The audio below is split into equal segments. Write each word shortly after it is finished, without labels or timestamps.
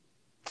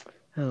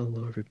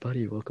Hello,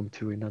 everybody. Welcome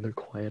to another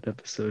quiet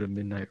episode of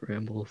Midnight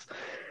Rambles.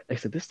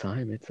 Except this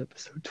time, it's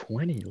episode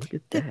 20. Look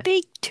at The that.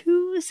 big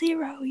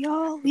 2-0,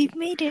 y'all. We've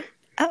made it.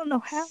 I don't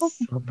know how,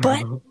 but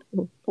Somehow,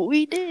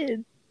 we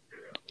did.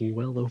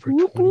 well over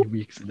Whoop, 20 whoop.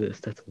 weeks of this.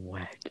 That's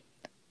whack.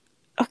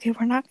 Okay,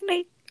 we're not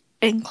going to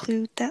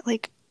include that,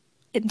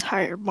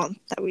 entire month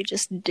that we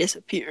just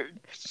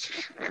disappeared.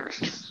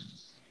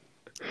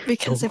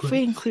 Because if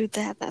we include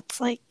that,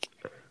 that's a lot.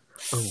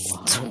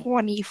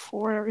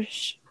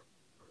 24-ish.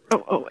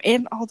 Oh,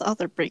 and all the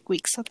other break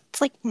weeks, so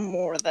that's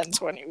more than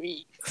 20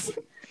 weeks.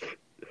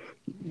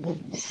 Well,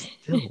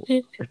 still,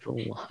 it's a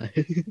lot.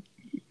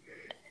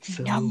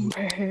 So,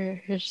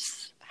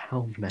 Numbers.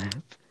 how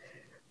math?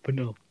 But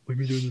no, we've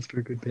been doing this for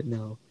a good bit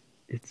now.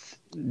 It's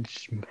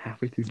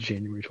halfway through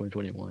January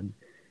 2021,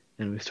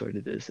 and we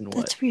started this in what?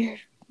 That's weird.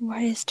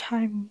 Why is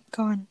time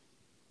gone?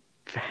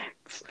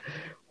 Facts.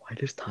 Why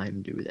does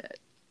time do that?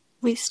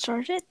 We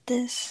started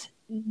this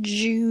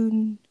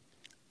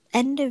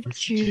end of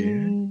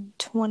June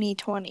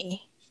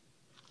 2020.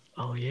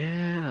 Oh,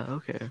 yeah,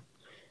 okay.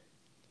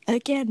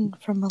 Again,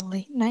 from a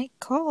late night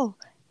call,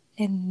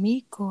 and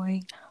me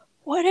going,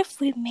 what if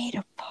we made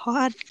a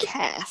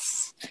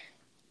podcast?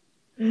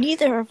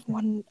 Neither of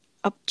one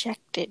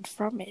objected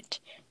from it,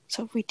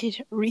 so we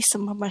did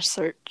a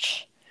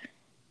search.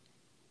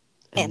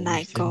 And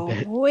I go,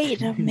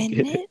 wait a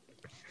minute.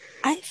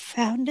 I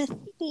found a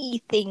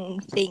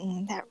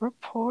thing that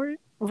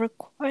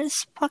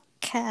requires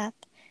podcast.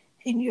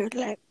 And you're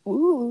like,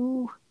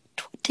 ooh,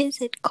 what is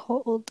it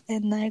called?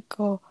 And I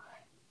go,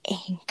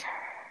 Anchor.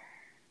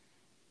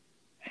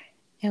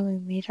 And we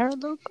made our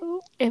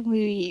logo, and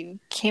we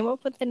came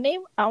up with the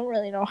name. I don't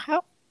really know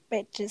how.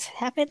 It just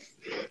happened.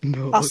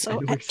 No, also, I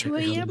know at 2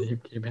 a.m. How the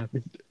name came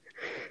happened.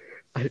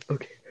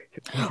 Okay.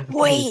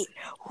 Wait.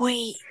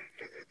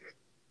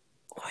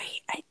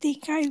 I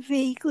think I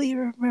vaguely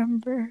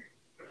remember.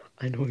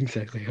 I know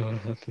exactly how it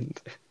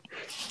happened.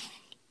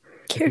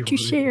 Care to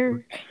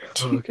share?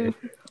 Oh, okay.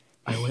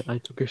 I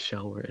took a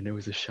shower, and it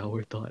was a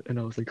shower thought, and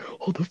I was like,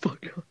 hold the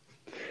fuck up.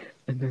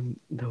 And then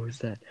there was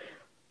that.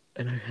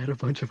 And I had a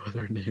bunch of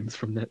other names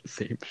from that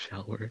same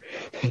shower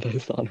that I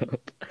thought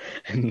up.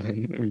 And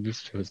then we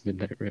just chose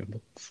Midnight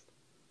Rambles.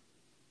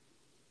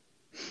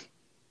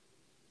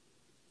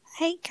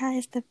 Hey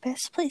guys, the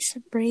best place to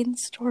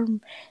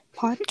brainstorm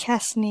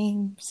podcast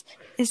names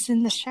is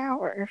in the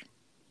shower.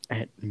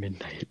 At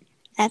midnight.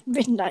 At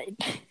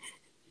midnight.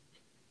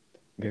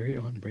 Very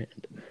on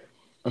brand.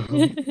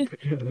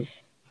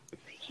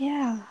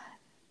 Yeah.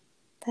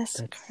 That's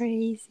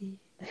crazy.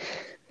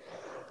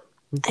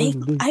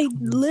 I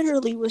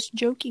literally was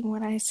joking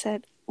when I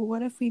said,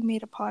 what if we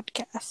made a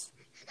podcast?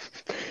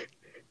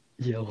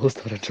 Yeah, well, it's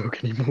not a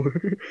joke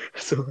anymore.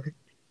 So.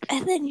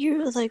 And then you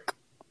were like,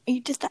 you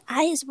did the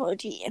eyes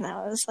emoji, and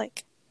I was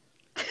like,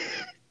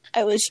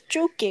 I was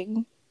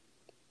joking,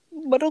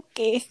 but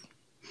okay.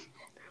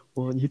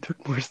 Well, you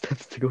took more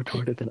steps to go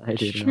toward it than I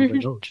did, and I was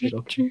like, oh shit,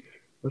 okay,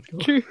 let's go.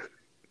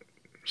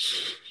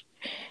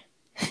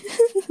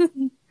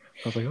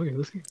 I was like, okay,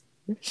 let's go.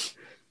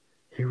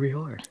 Here we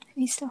are.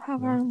 We still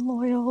have our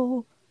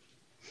loyal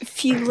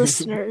few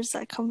listeners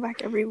that come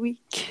back every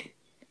week.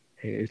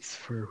 Hey, it's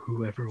for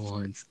whoever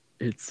wants.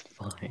 It's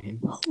fine.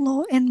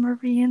 Hello,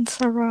 Anne-Marie and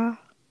Sarah.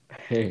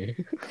 Hey.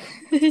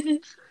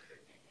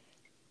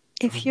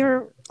 If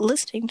you're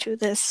listening to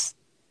this,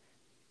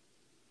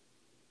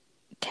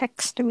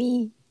 text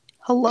me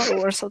hello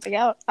or something.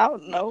 I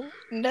don't know.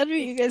 None of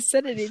you guys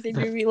said anything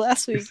to me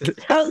last week.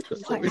 I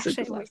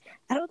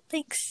don't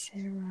think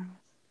Sarah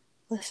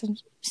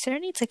listens. Sarah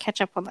needs to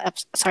catch up on the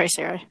episode. Sorry,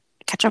 Sarah.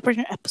 Catch up on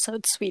your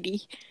episode,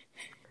 sweetie.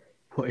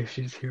 Well, if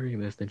she's hearing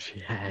this, then she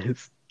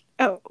has.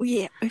 Oh,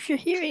 yeah. If you're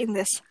hearing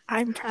this,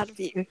 I'm proud of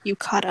you. You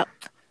caught up.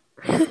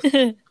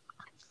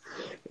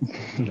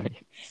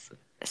 Nice.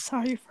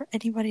 Sorry for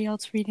anybody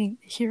else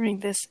hearing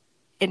this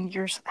and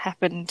yours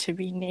happen to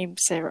be named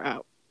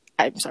Sarah.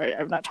 I'm sorry,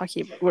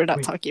 we're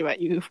not talking about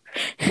you.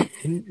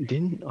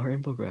 Didn't our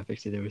infographic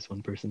say there was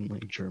one person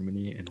in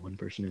Germany and one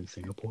person in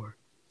Singapore?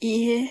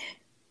 Yeah.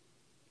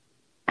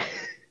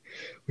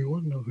 We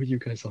want to know who you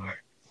guys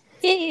are.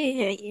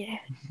 Yeah.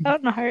 I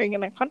don't know how you're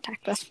gonna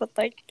contact us, but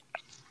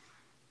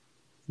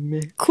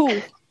Meh.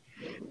 Cool.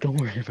 Don't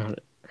worry about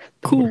it.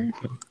 Cool.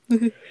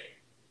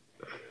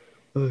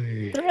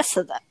 The rest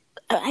of that,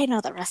 I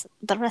know the rest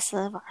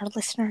of our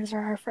listeners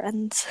are our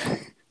friends.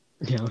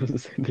 Yeah, I was gonna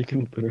say, they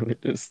can literally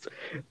just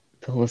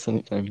tell us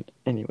anytime.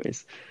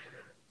 Anyways,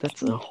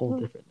 that's a whole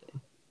different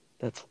thing.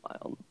 That's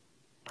wild.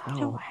 I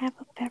don't have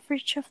a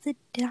beverage of the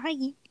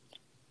night.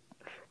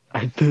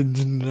 I did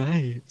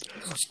tonight.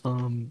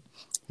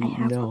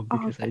 No,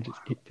 because I just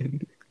ate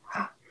dinner.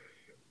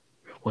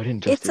 Well, I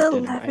didn't just eat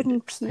dinner. It's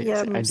 11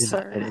 p.m.,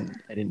 sir.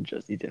 I didn't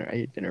just eat dinner. I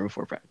ate dinner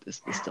before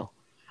practice, but still,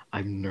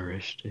 I'm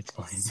nourished. It's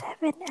fine.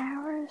 7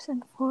 hours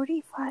and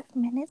 45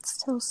 minutes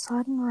till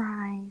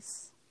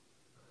sunrise.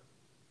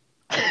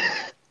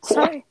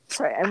 Sorry,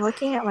 I'm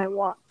looking at my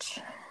watch.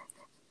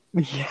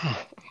 Yeah.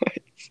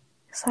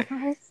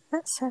 Sunrise is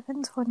at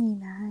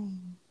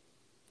 7:29.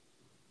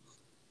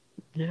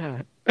 Yeah,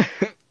 Yeah.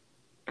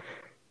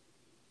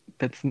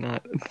 That's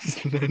not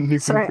new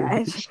Sorry,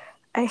 information.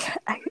 I,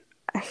 I,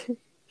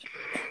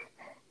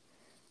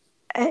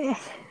 I,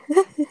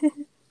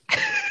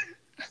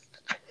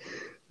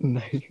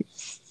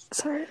 Nice.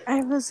 sorry,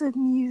 I was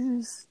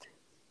amused.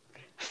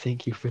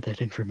 Thank you for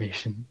that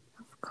information.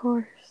 Of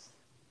course.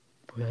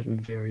 For that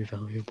very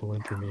valuable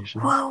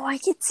information. Whoa, I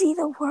can see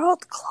the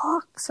world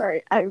clock.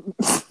 Sorry, I'm.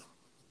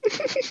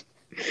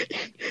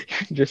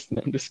 You're just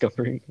now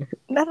discovering.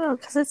 No,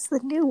 because it's the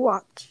new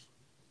watch.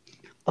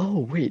 Oh,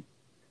 wait.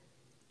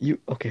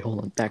 Okay, hold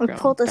on. I Background.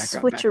 pulled a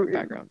Background. switcheroo.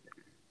 Background.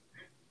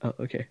 Oh,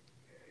 okay.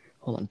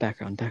 Hold on.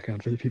 Background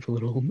for the people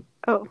at home.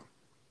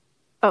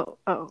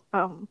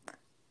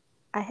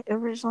 I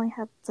originally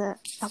had the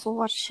Apple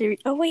Watch series.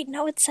 Oh wait,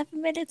 no, it's 7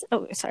 minutes.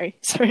 Oh, sorry,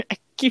 I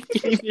keep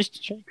getting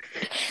distracted.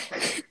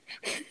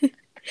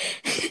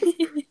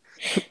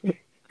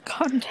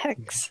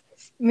 Context,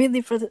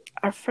 mainly for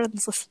our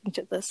friends listening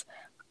to this.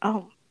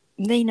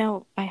 They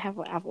know I have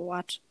an Apple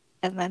Watch,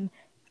 and then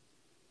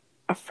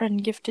a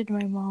friend gifted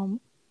my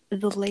mom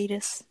the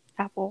latest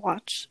Apple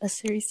Watch, a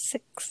Series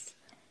 6.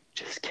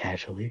 Just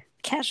casually.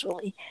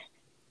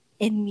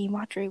 And me,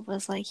 Madre,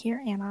 was like,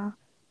 "Here, Anna,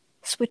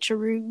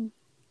 switcheroo."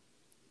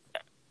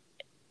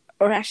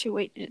 Or actually,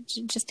 wait,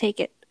 just take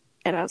it.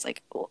 And I was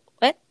like,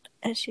 "What?"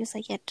 And she was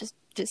like, "Yeah, just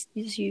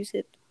use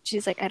it."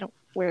 She's like, "I don't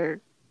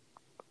wear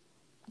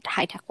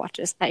high tech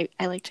watches. I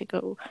like to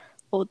go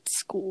old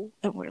school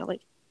and wear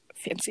like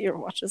fancier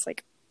watches."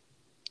 Like,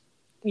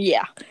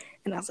 yeah.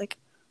 And I was like,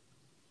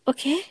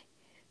 "Okay."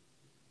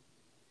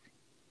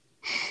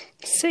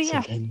 So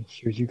yeah, So then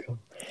here you go.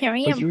 here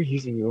I But am. you were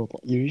using your old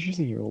one. You were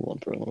using your old one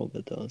for a little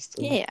bit though.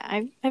 Still. Yeah,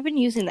 I've been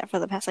using that for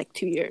the past like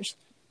 2 years,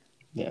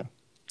 Yeah.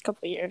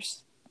 couple of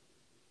years.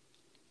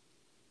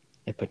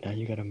 Yeah, but now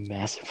you got a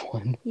massive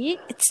one. Yeah,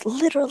 it's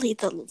literally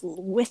the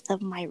width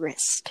of my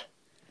wrist.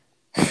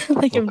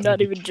 Like, I'm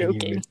not even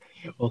joking.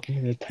 Welcome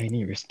to the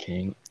tiny wrist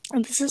king.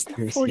 And this is the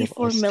Courtesy of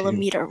 44 us two.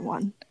 millimeter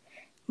one.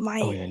 My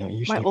You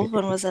my should old be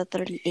one was at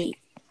 38,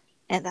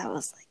 and that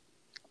was like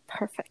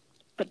perfect.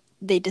 But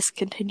they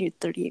discontinued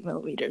 38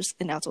 millimeters,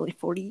 and now it's only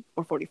 40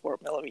 or 44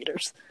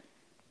 millimeters.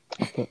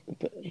 But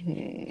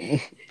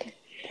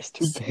that's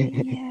too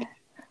bad. Yeah.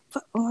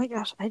 But oh my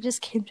gosh, I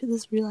just came to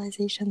this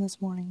realization this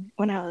morning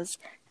when I was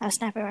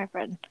snapping my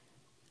friend,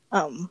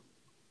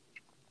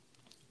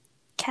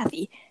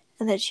 Kathy,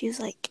 and then she was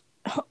like,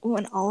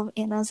 when all of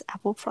Anna's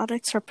Apple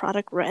products are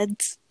product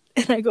reds,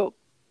 and I go,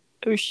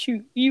 "Oh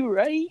shoot, you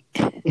right?"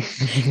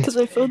 Because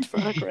my phone's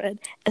product red,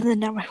 and then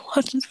now my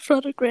watch is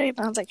product gray, and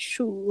I was like,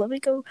 "Shoot, let me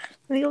go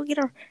get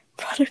our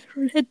product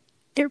red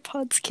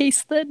AirPods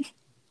case then."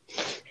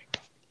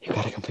 You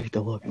gotta complete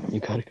the look.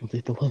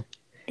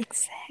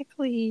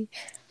 Exactly.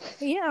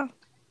 Yeah,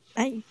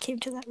 I came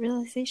to that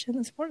realization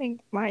this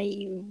morning.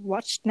 My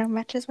watch now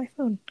matches my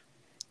phone,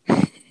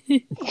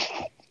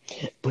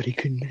 But it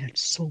could match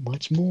so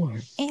much more.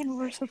 and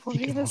we're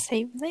supporting the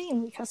same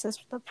thing because it's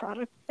the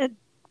product red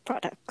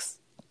products.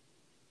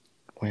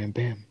 Wham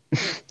bam.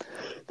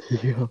 There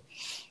you go.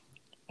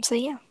 So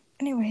yeah.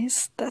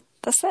 Anyways,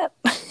 that's that.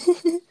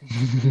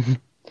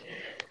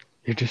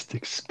 You're just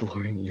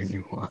exploring your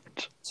new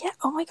watch. Yeah,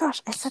 oh my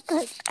gosh,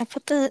 I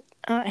put the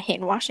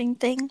hand washing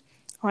thing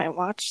on my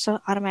watch so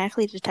it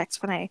automatically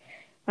detects when I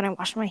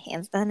wash my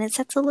hands. Then it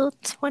sets a little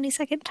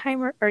 20-second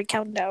timer or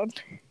countdown.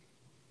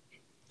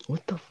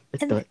 What the?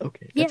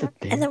 Okay, Yeah, that's a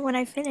thing. and then when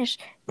I finish,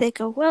 they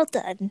go, "Well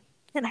done,"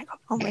 and I go,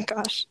 "Oh my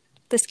gosh,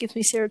 this gives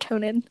me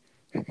serotonin."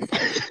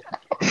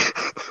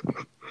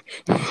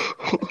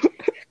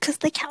 Because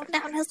the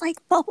countdown is like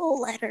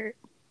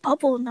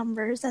bubble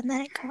numbers, and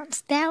then it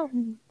counts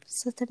down.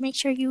 So to make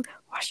sure you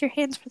wash your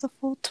hands for the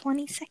full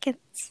 20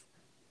 seconds.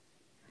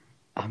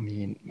 I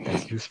mean,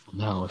 that's useful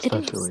now,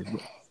 especially.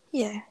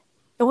 Yeah.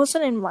 It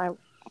wasn't in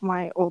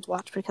my old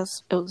watch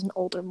because it was an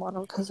older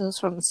model because it was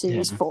from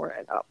Series 4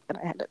 and up, and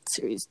I had it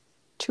Series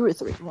 2 or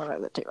 3, one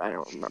of the two, I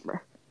don't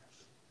remember.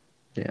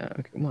 Yeah,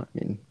 okay, well, I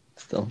mean,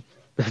 still,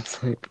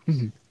 that's like...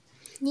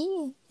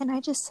 Yeah, and I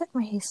just set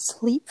my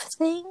sleep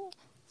thing,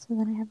 so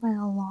then I have my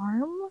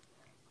alarm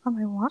on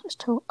my watch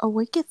to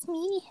awaketh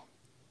me.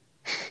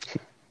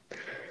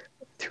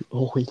 To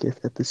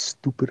awaketh at the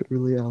stupid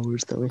early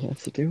hours that we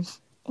have to do.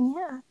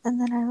 Yeah,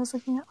 and then I was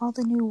looking at all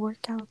the new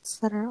workouts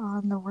that are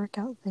on the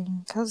workout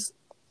thing, because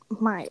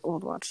my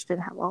old watch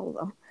didn't have all of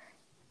them.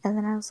 And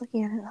then I was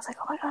looking at it, and I was like,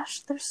 oh my gosh,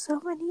 there's so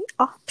many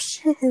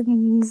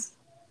options.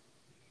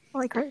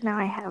 Like right now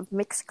I have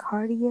mixed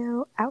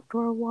cardio,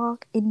 outdoor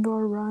walk,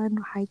 indoor run,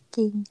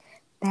 hiking,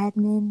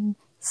 badminton,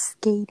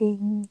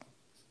 skating,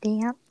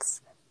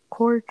 dance,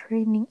 core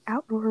training,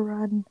 outdoor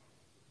run.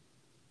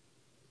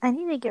 I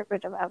need to get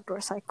rid of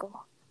outdoor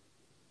cycle.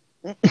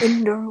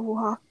 Indoor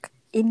walk,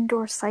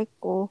 indoor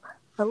cycle,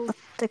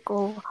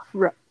 elliptical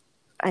run.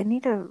 I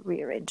need to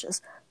rearrange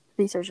this.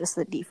 These are just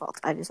the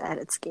defaults. I just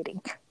added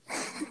skating.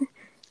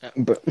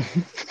 But...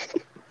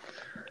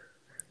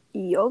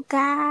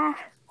 Yoga,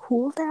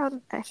 cool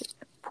down,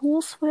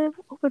 pool swim,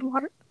 open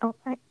water. Oh,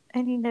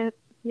 I need to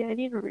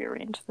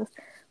rearrange this.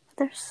 But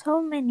there's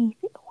so many.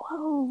 Whoa,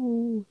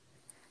 Oh,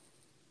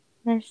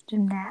 there's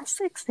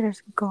gymnastics,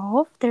 there's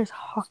golf, there's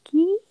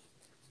hockey.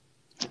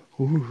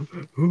 Ooh,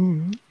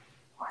 ooh.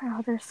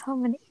 Wow, there's so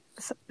many.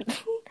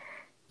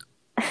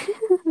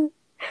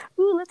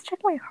 Ooh, let's check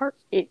my heart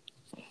rate.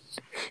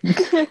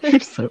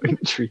 You're so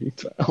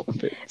intrigued by all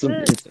of it. It's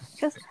amazing.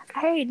 Because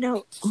I already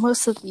know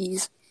most of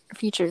these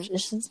features.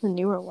 It's just the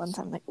newer ones.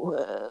 I'm like,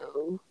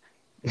 whoa.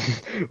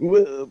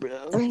 Whoa,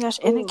 bro. Oh my gosh,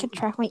 and I can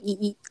track my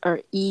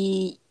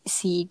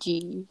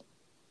ECG,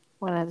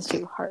 one of the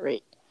two, heart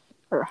rate,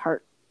 or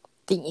heart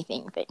thingy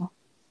thing.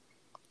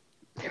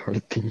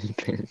 Heart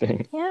thingy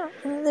thing. Yeah,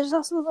 and there's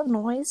also the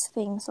noise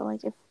thing, so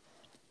like if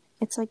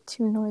it's like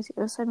too noisy,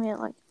 it'll send me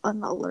like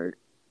an alert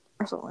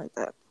or something like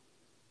that.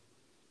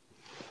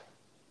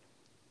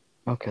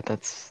 Okay,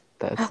 that's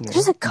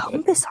There's a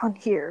compass on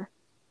here.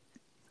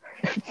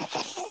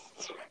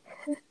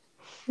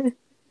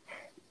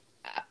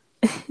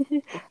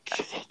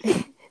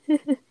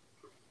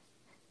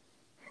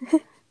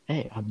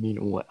 Hey, I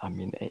mean, what? I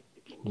mean, hey,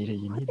 if you need it,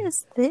 you need What it.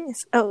 is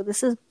this? Oh,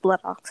 this is blood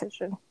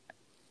oxygen.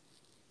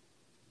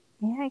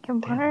 Yeah, I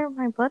can monitor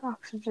my blood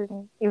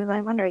oxygen, even though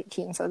I'm under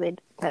 18, so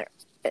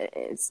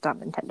it's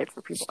not intended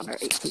for people under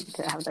 18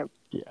 to have their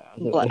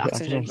blood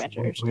oxygen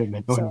measured. So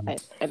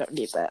I don't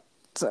need that.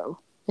 So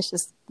it's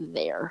just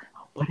there.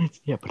 But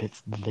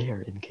it's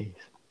there in case.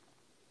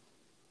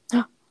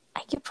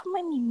 I can put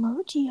my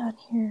emoji on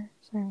here.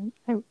 Sorry.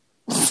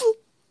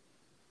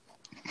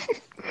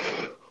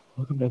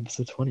 Welcome to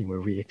episode 20,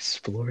 where we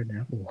explore an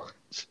Apple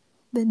Watch.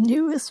 The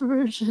newest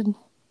version.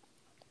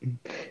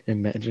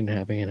 Imagine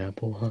having an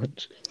Apple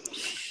Watch.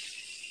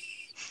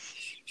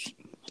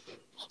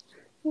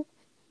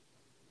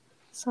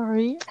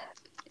 Sorry.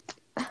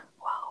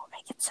 Wow,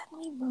 I can send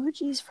me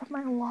emojis from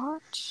my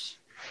watch.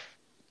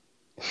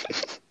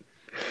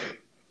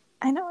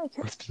 I know I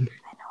could.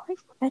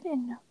 I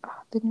didn't know.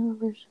 Oh, the newer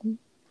version.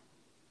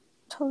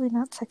 Totally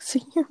not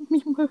texting your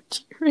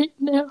emoji right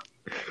now.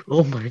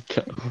 Oh my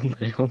god.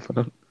 Hold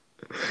on.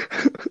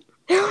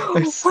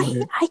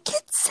 Wait, I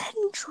can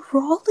send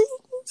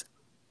drawings?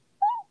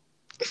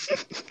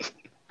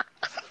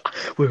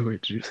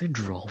 Wait, did you say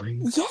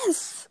drawings?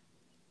 Yes.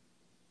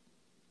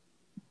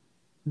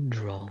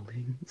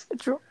 Drawings?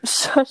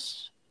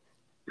 Shush.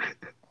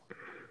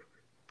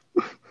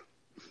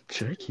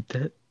 Should I keep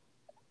that?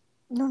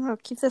 No,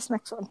 keep this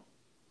next one.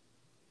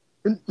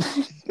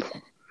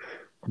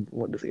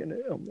 What is he gonna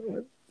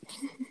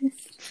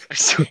I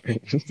swear,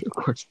 of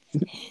course.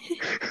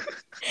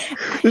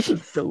 This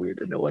is so weird,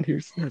 and no one here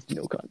has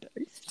no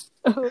context.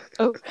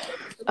 For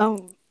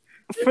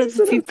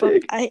the people,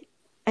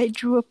 I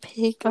drew a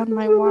pig on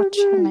my watch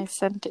and I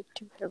sent it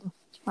to him.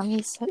 Let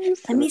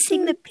me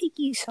sing the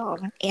piggy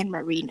song. Anne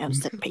Marie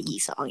knows the piggy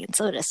song, and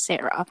so does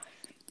Sarah.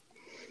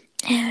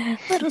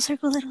 Little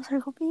circle,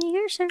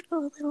 bigger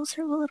circle, little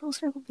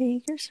circle,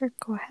 bigger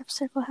circle, half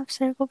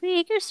circle,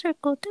 bigger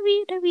circle,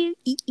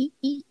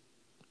 WWEEE.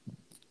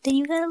 Then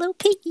you got a little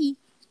piggy.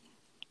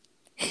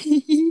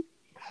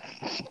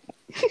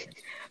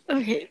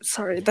 Okay,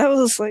 sorry, that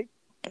was like,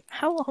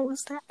 how long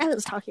was that? I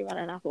was talking about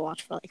an Apple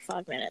Watch for like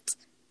 5 minutes.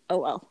 Oh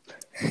well.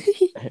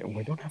 Hey,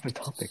 we don't have a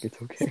topic,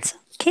 it's okay. It's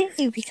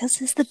okay,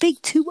 because it's the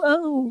big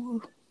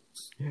 2-0.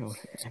 Yeah,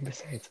 and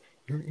besides,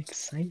 you're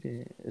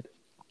excited.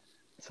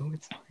 So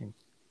it's fine.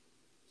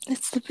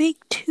 It's the big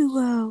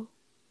 2-0.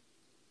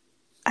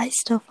 I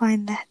still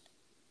find that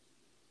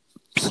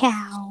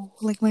pow.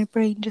 Like my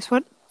brain just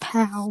went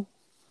pow.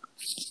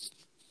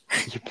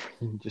 Your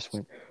brain just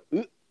went.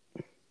 Ugh.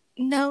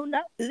 No,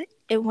 not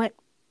it went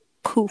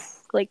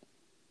poof. Like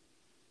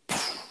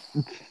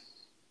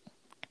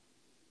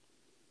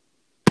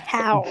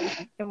pow.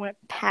 It went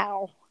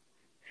pow.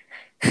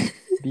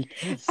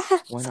 Because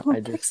why not?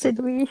 Someone texted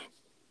me.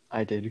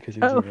 I did, because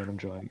it was a random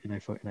drawing, and I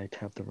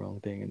tapped the wrong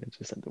thing, and it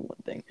just sent the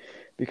one thing,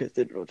 because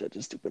Digital Judge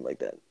is stupid like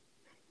that.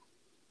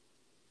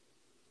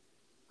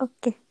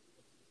 Okay.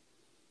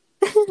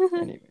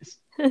 Anyways,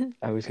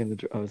 I was gonna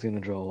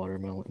draw a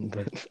watermelon,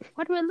 but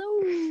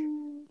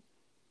watermelon.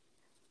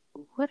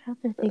 What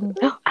other thing?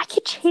 Oh, I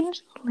can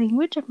change the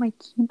language of my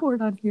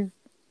keyboard on here.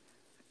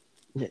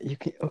 Yeah, you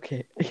can.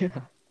 Okay,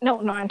 yeah. No,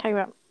 I'm talking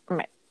about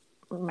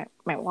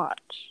my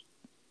watch.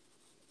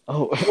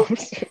 Oh,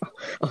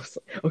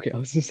 okay. I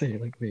was gonna say,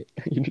 like, wait,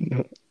 you didn't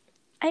know.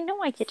 I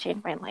know I could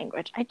change my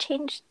language. I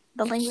change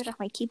the language of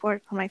my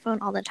keyboard on my phone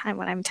all the time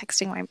when I'm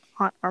texting my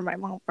aunt or my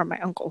mom or my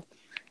uncle.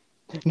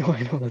 No,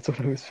 I know. That's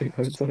what I was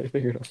figuring. That's what I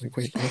figured. I was like,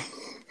 wait. No.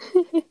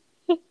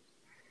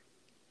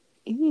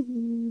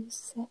 Ooh,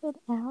 7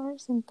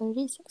 hours and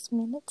 36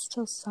 minutes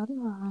till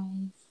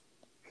sunrise.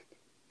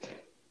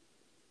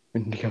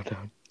 When did you go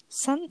down?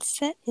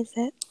 Sunset is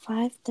at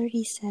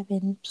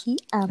 5:37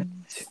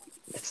 p.m.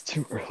 It's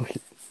too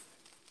early.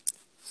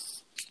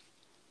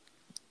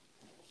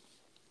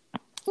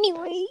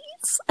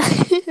 Anyways.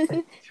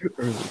 It's too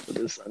early for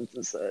the sun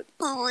to set.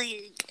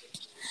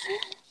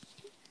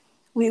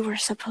 We were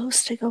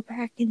supposed to go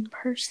back in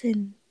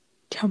person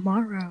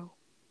tomorrow.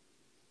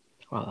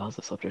 Wow, that was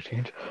a subject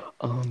change.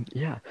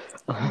 Yeah.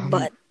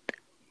 But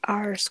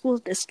our school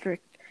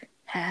district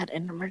had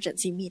an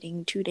emergency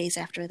meeting 2 days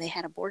after they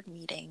had a board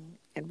meeting,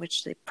 in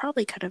which they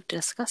probably could have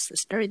discussed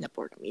this during the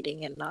board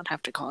meeting and not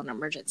have to call an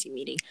emergency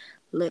meeting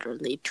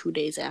literally 2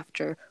 days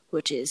after,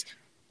 which is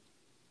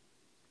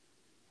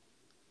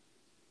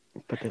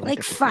But they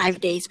like 5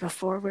 days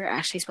before we're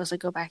actually supposed to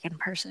go back in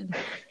person.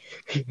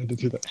 You had to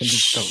do that. And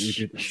just don't you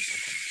do that.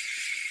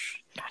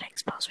 Don't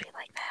expose me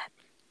like that.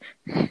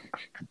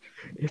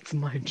 It's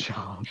my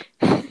job.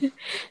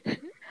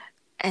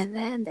 And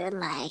then they're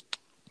like,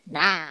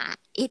 nah,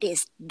 it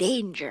is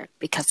danger.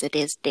 Because it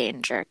is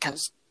danger.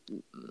 Because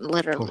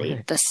literally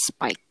Okay. the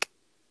spike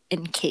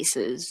in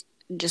cases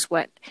just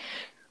went.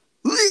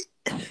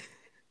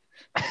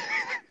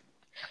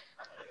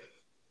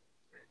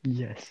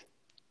 Yes.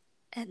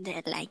 And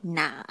they're like,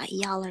 nah,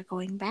 y'all are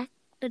going back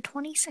the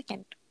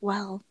 22nd.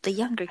 Well, the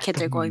younger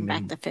kids are going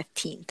back the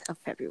 15th of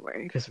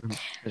February. Because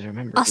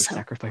remember, we Also,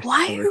 sacrificed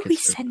why the older are we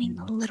kids for sending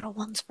the them. little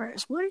ones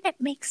first? Wouldn't it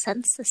make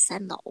sense to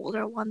send the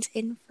older ones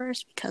in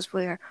first because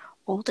we're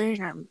older and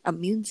our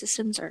immune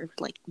systems are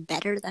like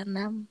better than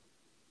them?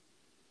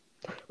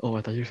 Oh,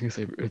 I thought you were gonna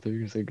say. I thought you were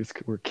gonna say because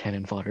we're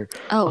cannon fodder.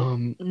 Oh,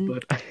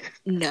 But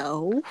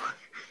no.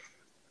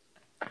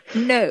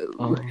 No.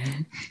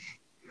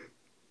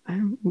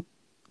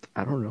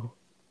 I don't know.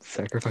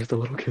 Sacrifice the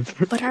little kids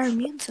for. But our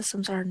immune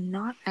systems are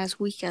not as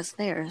weak as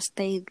theirs.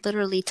 They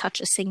literally touch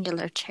a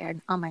singular chair.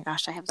 And, oh my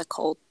gosh, I have the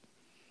cold.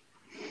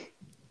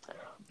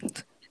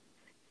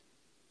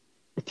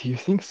 Do you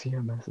think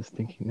CMS is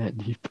thinking that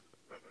deep?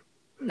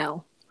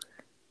 No.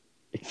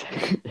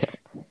 Exactly. Yeah.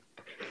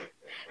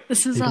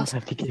 This is They don't also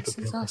have the this is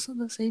capability. also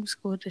the same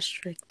school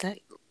district that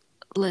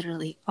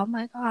literally, oh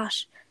my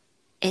gosh,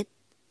 it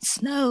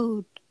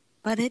snowed,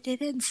 but it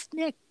didn't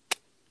snick.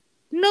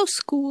 No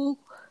school.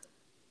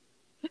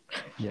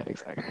 Yeah,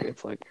 exactly.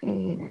 It's like.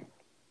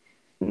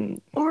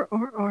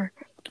 Or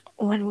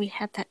when we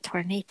had that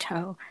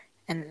tornado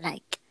and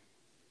like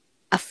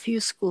a few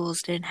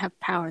schools didn't have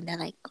power and they're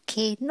like,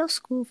 okay, no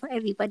school for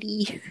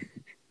everybody.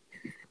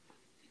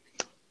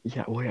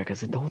 Yeah, well, yeah,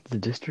 because the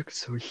district's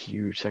so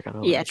huge. Like, I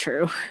don't. Yeah,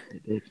 true.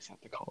 They just have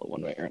to call it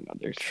one way or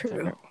another. So it's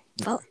like, True.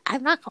 Well,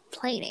 I'm not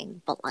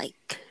complaining, but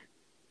like,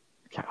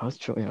 yeah, I was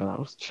chill. You know, that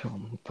was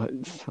chill, but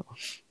still.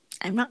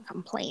 I'm not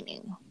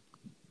complaining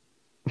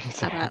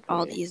about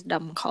all these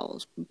dumb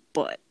calls,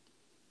 but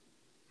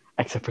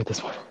Except for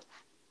this one.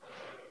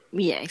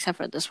 yeah, except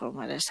for this one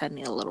where they're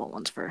sending the little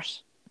ones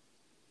first.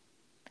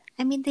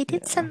 I mean, they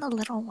did send the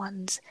little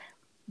ones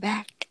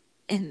back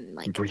in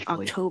like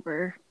Briefly.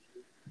 October.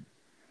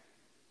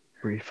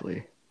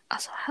 Briefly.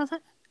 Also,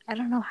 I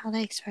don't know how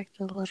they expect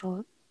a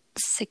little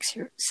 6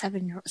 or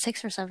 7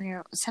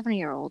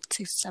 year old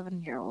to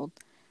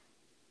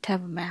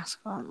have a mask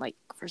on like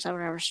for 7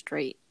 hours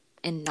straight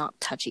and not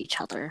touch each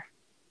other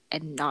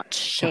and not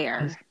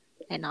share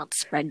and not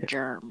spread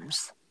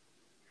germs.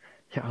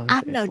 Yeah,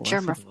 I'm no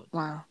germaphobe.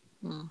 Well,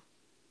 yeah,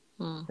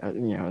 I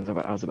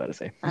was about to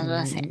say. I was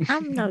gonna say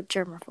I'm no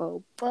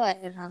germaphobe, but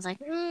and I was like,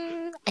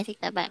 I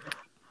take that back.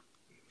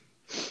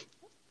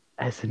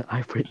 As an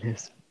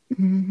eyewitness.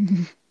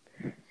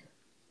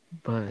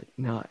 But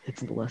no,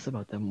 it's less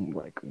about them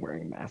like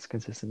wearing masks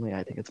consistently.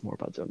 I think it's more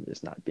about them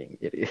just not being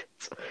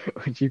idiots.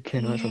 Which you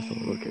cannot trust the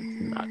little kids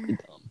to not be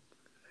dumb.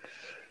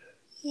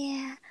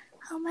 Yeah.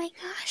 Oh my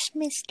gosh,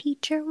 Miss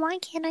Teacher, why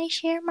can't I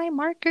share my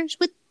markers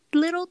with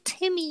little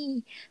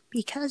Timmy?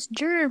 Because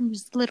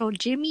germs, little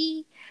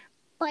Jimmy.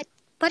 But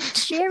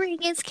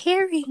sharing is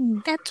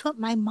caring. That's what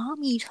my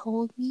mommy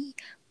told me.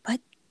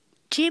 But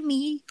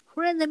Jimmy,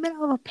 we're in the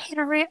middle of a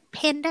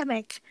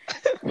pandemic.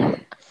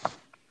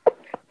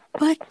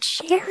 But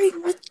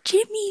sharing with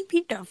Jimmy,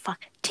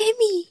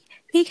 Timmy,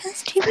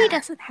 because Timmy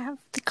doesn't have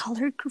the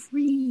color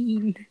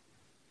green.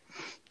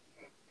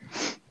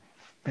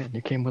 Man,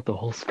 you came with the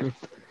whole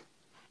script.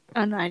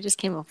 Oh no, I just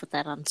came up with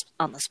that on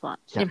the spot.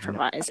 Yeah,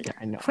 improvised.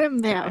 I know. From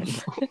them.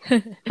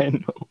 I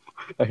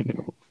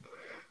know.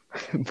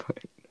 But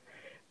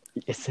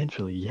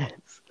essentially,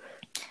 yes.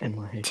 And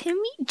like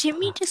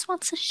Jimmy just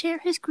wants to share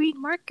his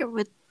green marker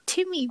with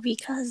Timmy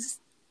because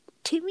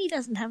Timmy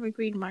doesn't have a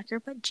green marker,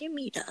 but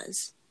Jimmy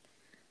does.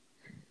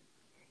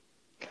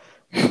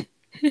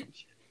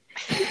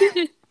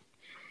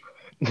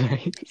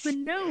 Nice. But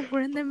no,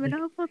 we're in the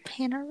middle of a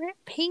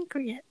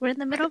pancreas. We're in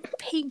the middle of a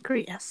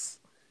pancreas.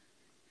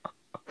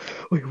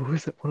 Wait, what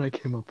was that one I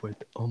came up with?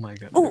 Oh my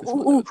god.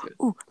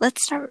 Oh,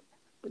 let's start.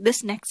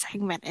 This next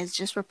segment is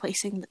just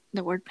replacing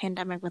the word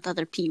pandemic with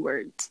other P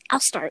words.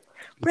 I'll start.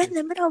 We're in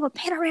the middle of a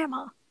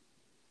panorama.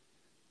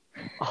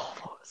 Oh,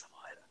 what was the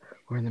one?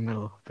 We're in the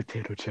middle of a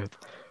potato chip.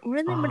 We're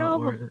in the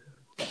middle of a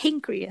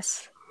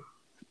pancreas.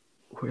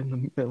 We're in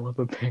the middle of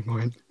a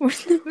penguin. We're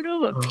in the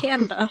middle of a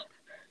panda.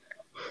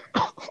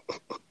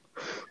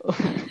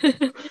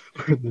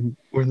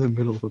 We're in the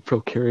middle of a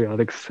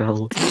prokaryotic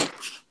cell.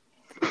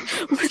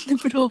 We're in the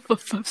middle of a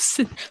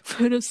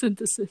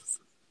photosynthesis.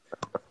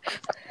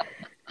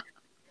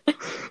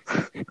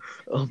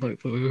 Oh my!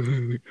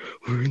 Wait.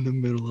 We're in the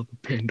middle of a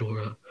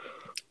Pandora.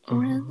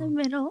 We're in the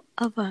middle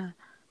of a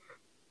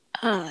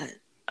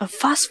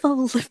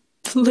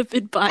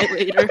phospholipid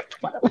bilator.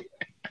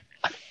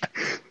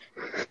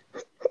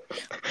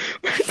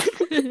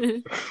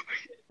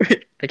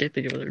 I can't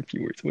think of other P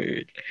words.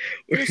 Wait.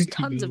 There's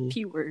tons of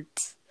P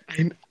words.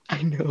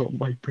 I know,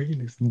 my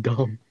brain is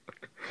dumb.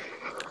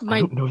 I My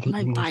don't know the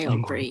English bio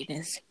language. brain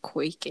is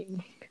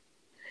quaking.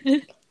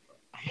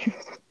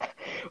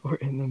 We're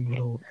in the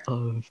middle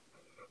of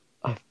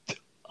a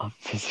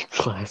physics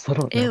class. I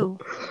don't know. Ew.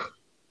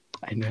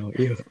 I know,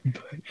 ew.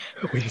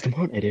 But wait, is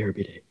tomorrow an 8A or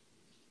B-Day?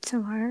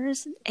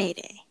 Tomorrow's an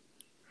 8A.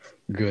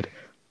 Good.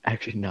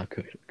 Actually, not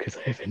good, because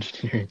I have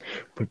engineering,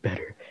 but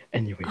better.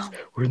 Anyways, Oh.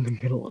 we're in the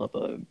middle of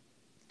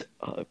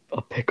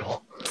a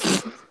pickle.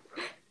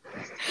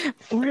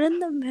 We're in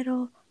the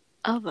middle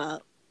of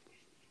a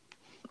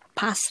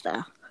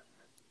pasta.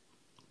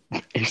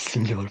 A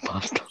singular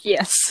pasta.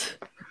 Yes.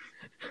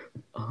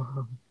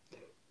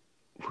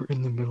 We're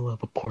in the middle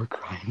of a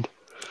pork rind.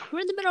 We're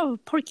in the middle of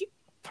a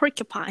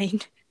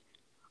porcupine.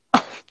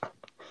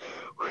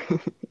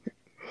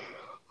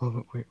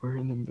 Oh, wait, we're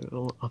in the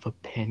middle of a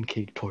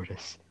pancake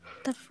tortoise.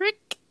 The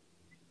frick?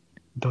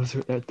 Those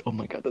are, oh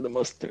my god,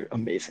 they're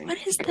amazing. What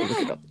is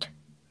Okay, that?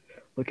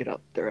 Look it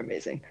up. They're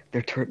amazing.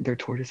 They're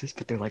tortoises,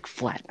 but they're like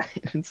flat.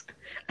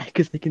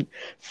 Because they can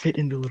fit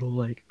into little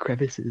like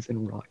crevices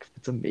and rocks.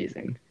 It's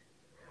amazing.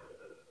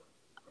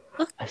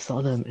 I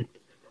saw them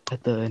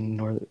at the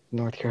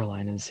North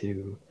Carolina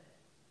Zoo,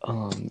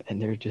 and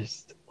they're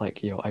just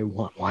like, yo, I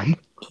want one.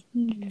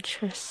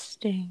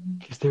 Interesting.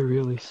 Because they're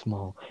really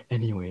small.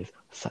 Anyways,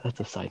 that's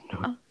a side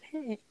note.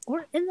 Okay,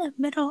 we're in the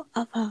middle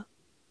of a...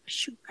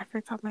 Shoot, I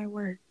forgot my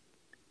word.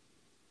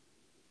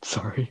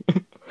 Sorry.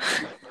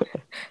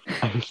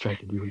 I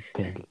distracted you with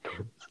pancake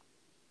tortoise.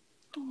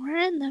 We're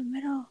in the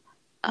middle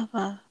of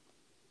a...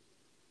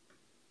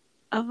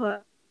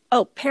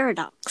 Oh,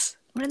 paradox.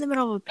 We're in the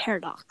middle of a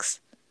paradox.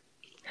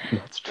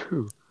 That's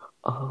true.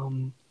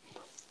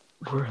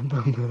 We're in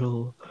the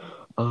middle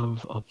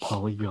of a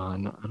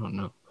polygon. I don't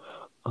know.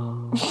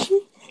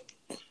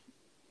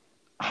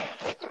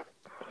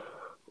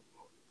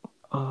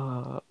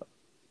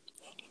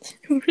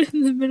 We're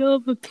in the middle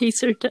of a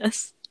pacer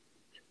test.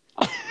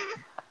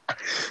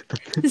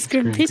 This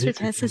grand pacer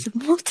test is a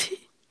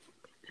multi.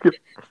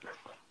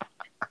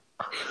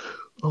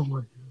 Oh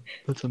my god,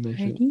 that's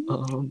amazing.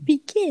 Ready?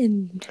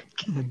 Begin.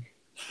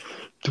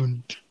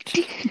 Dun.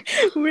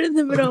 We're in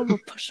the middle of a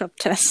push-up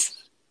test.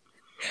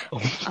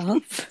 Oh,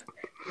 Up,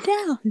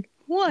 down,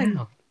 one.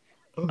 down.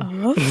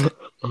 Up,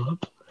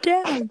 Up,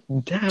 down,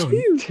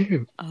 down,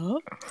 two.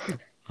 up,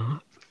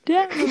 Up,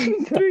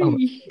 down,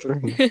 three.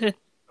 three.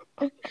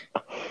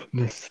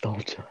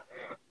 Nostalgia.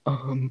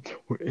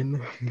 We're in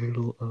the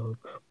middle of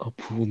a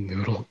pool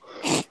noodle.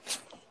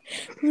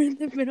 We're in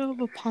the middle of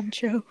a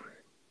poncho.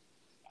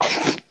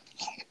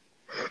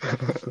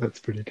 That's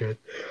pretty good.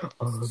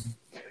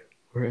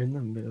 We're in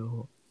the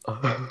middle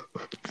of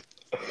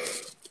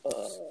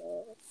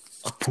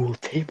a pool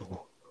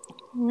table.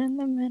 We're in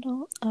the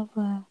middle of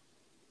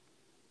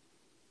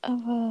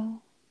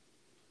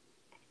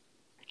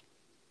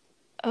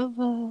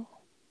a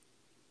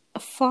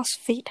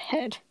phosphate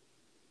head.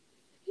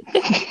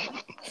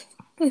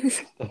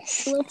 That's,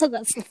 I love how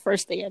that's the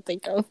first thing I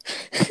think of.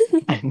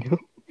 I know.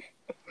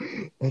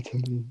 That's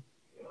amazing.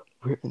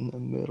 We're in the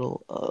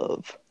middle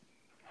of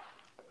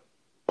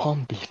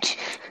Palm Beach.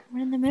 We're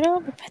in the middle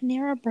of a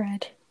Panera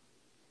Bread.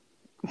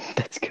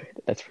 That's good.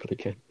 That's really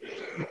good.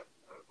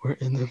 We're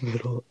in the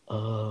middle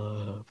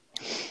of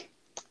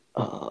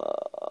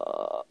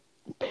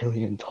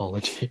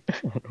paleontology. I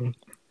don't know.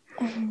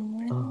 We're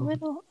in the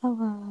middle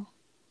of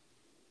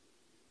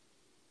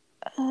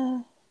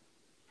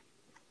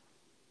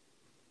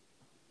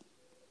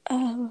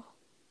a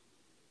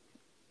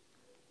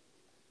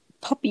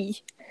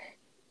puppy.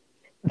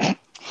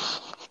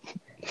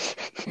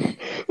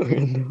 We're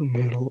in the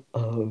middle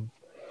of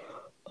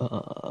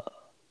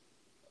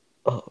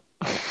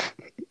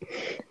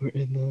we're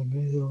in the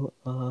middle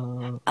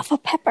Of a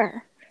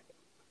pepper.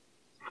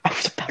 I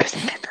was about to say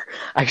pepper.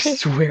 I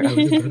swear I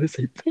was about to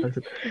say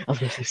pepper. I was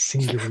going to say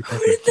singular pepper.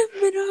 We're in the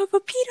middle of a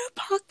pita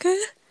pocket.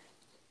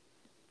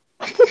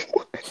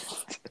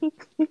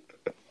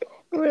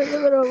 We're in the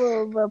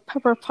middle of a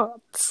pepper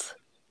pots.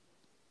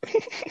 I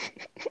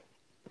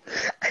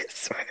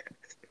swear.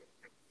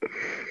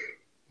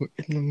 We're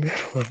in the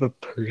middle of a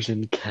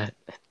Persian cat.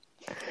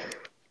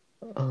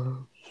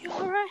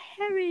 You're a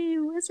hairy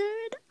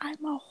wizard.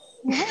 I'm a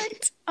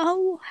what?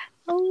 Oh,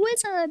 a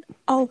wizard.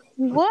 A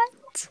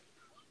what?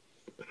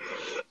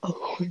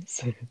 Oh,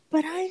 wizard.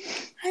 But I'm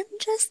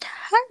just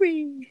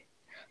Harry.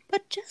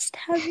 But just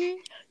Harry,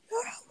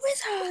 you're a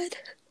wizard.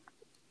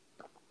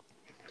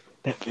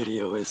 That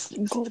video is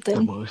the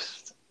Golden.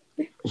 most.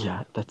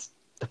 Yeah, that's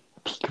the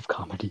peak of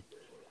comedy.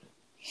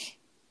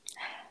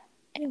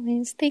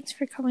 Anyways, thanks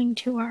for coming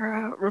to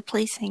our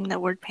replacing the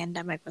word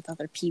pandemic with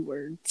other P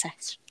words.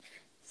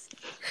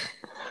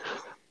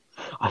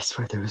 I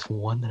swear there was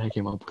one that I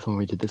came up with when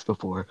we did this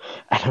before,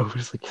 and I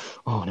was like,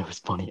 oh, and it was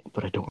funny,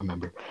 but I don't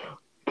remember.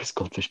 Because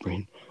goldfish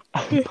brain.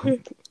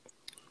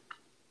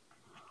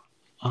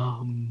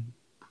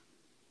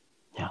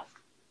 Yeah.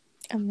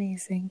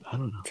 Amazing. I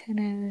don't know. 10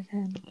 out of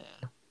 10.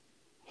 Yeah.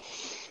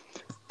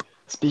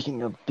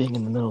 speaking of being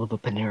in the middle of a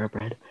Panera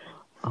Bread,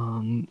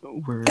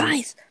 we're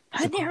Guys,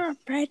 Panera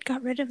Bread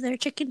got rid of their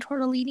chicken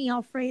tortellini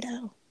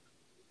Alfredo.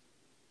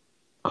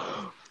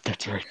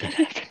 That's right, that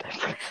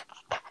happened.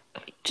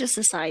 Just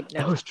a side note.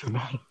 That was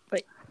traumatic.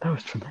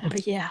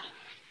 But yeah.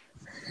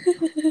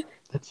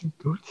 That's your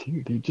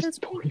go-to. They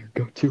just tore your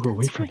go-to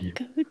away from you.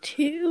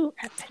 Go-to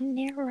at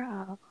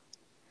Panera.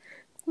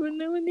 But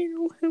now they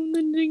don't have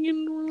the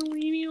chicken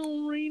tortellini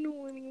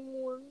Alfredo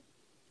anymore.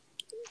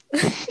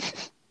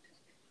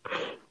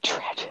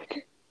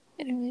 Tragic.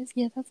 Anyways,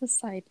 yeah, that's a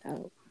side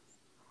note.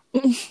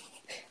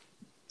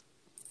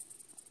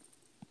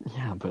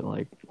 Yeah, but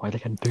like, why they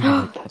gotta do it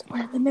like that?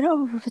 We're in the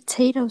middle of a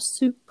potato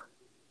soup.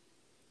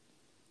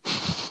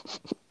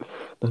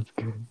 That's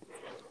good.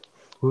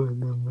 We're in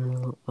the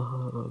middle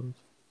of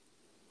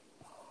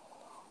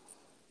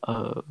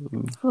A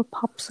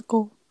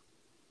popsicle.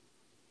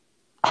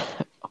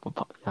 of a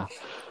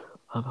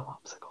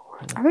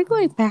popsicle. Are we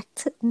going back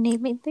to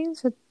naming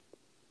things with...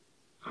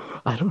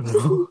 I don't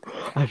know.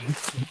 I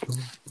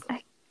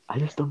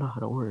just don't know how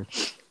to word.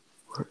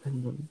 We're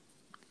in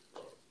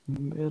the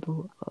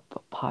middle of a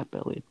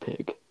pot-bellied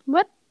pig.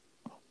 What?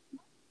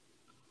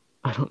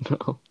 I don't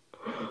know.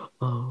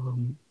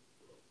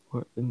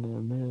 We're in the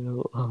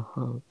middle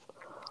of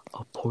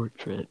a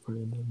portrait. We're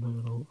in the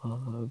middle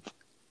of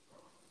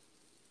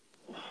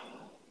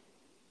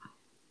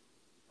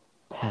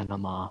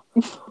Panama.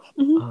 We're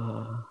in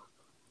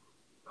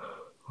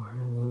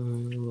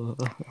the middle of...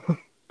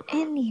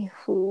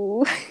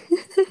 Anywho.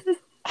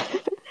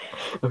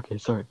 Okay,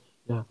 sorry.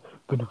 Yeah,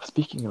 but no,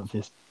 speaking of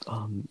this,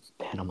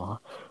 Panama,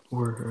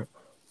 we're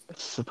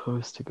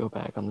supposed to go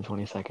back on the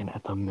 22nd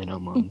at the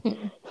minimum,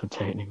 so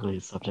technically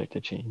it's subject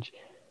to change,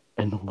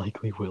 and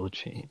likely will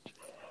change,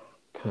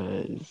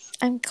 because...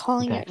 I'm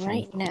calling it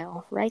right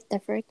now, right the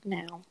frick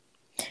now.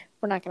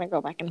 We're not going to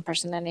go back in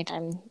person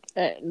anytime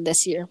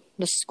this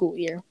school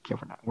year. Yeah,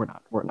 we're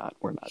not.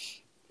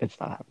 It's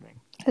not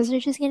happening. Because they're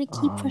just going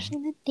to keep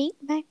pushing the date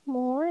back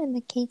more, and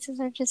the cases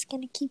are just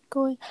going to keep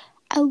going,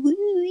 and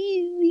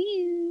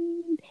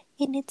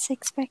it's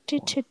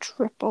expected to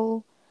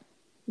triple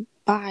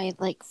by,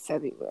 like,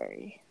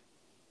 February.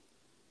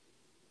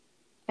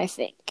 I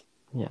think.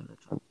 Yeah,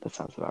 that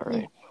sounds about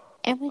right. Yeah.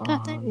 And we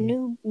got that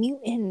new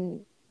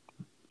mutant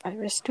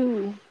virus,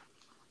 too.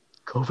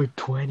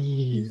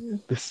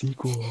 COVID-20, the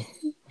sequel.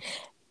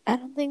 I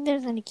don't think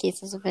there's any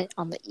cases of it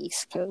on the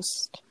East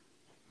Coast.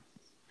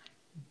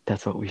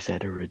 That's what we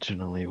said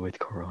originally with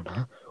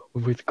Corona.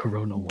 With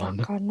Corona 1.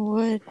 Knock on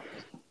wood.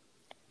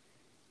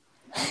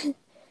 I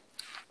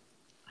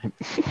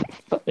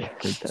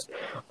heard that.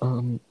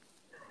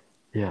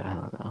 Yeah, I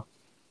don't know.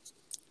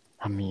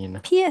 I mean...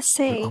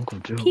 PSA,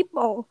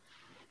 people,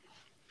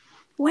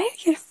 wear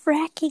your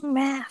fracking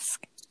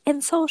mask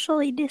and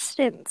socially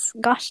distance.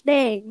 Gosh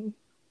dang.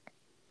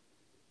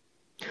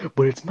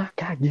 But it's my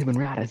God-given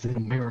right as an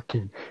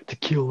American to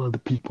kill other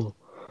people.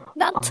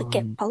 Not to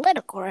get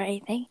political or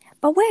anything,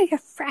 but wear your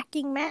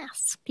fracking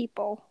masks,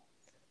 people.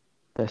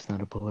 That's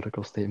not a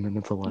political statement,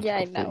 it's a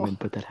logical statement,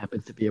 but that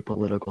happens to be a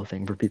political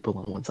thing for people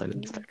on one side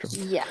of the spectrum.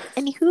 Yeah.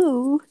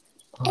 Anywho,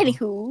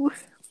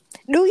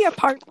 do your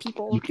part,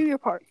 people. Do your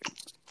part.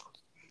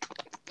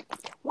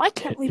 Why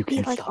can't we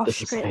be like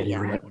Australia?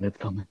 Right when it's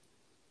coming.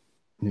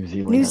 New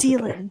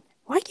Zealand.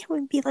 Why can't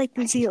we be like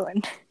New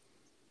Zealand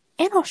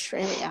and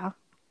Australia?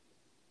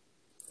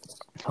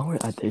 How are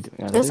they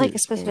doing? There's like a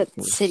specific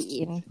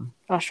city in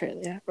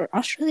Australia, or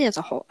Australia as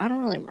a whole. I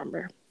don't really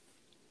remember.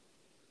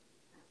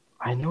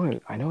 I know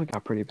it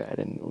got pretty bad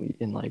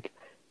in like,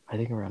 I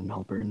think around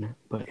Melbourne,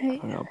 but I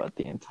don't know about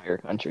the entire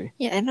country.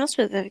 Yeah, I know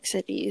specific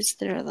cities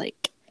that are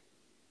like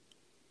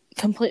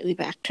completely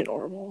back to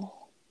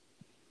normal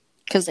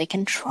because they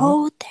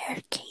controlled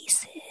their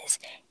cases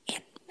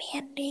and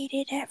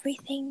mandated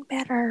everything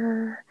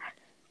better.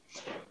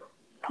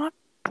 Not.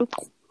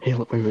 Hey,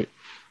 look, wait.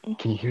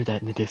 Can you hear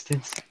that in the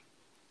distance?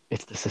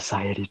 It's the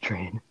society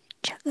train.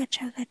 Chugga,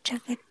 chugga,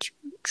 chugga,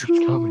 It's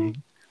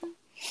coming.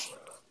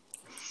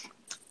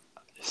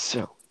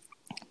 So.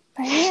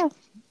 But yeah.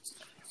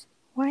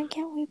 Why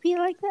can't we be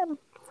like them?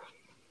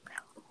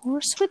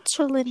 Or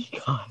Switzerland.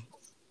 God.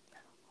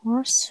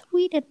 Or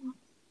Sweden.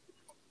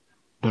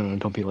 No,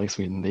 don't be like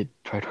Sweden. They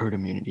tried herd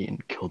immunity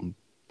and killed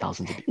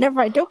thousands of people. Never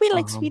mind, don't be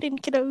like Sweden,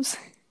 kiddos.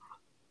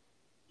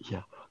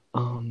 Yeah.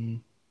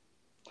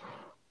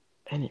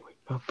 Anyway,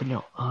 but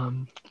no,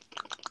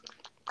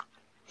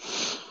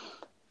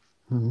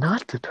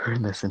 not to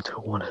turn this into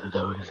one of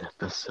those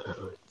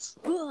episodes.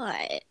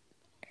 But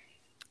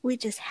we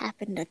just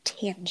happened to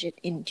tangent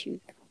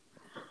into them.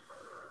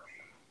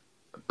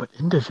 But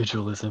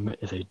individualism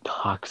is a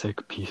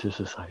toxic piece of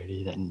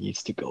society that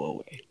needs to go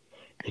away.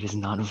 It is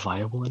not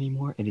viable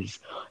anymore. It is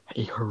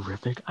a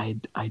horrific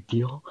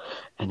ideal,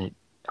 and it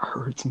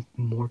hurts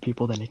more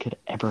people than it could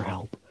ever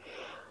help.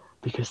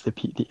 Because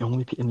the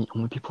only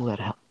people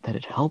that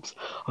it helps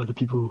are the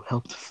people who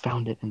helped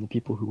found it, and the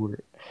people who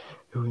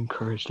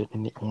encouraged it,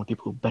 and the only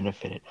people who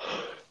benefited.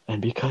 And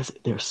because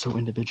they're so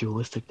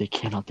individualistic, they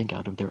cannot think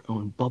out of their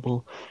own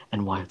bubble,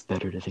 and why it's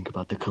better to think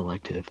about the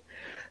collective.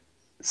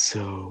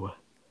 So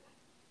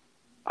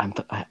I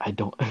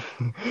don't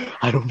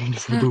I don't mean to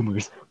say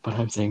boomers, but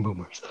I'm saying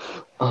boomers.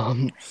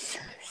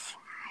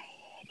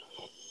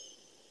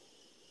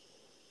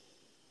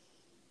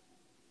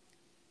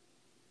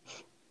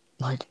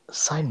 Like,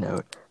 side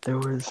note, there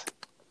was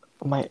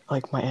my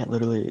aunt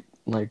literally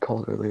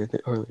called earlier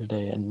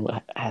today and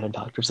had a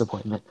doctor's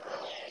appointment,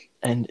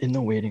 and in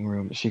the waiting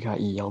room she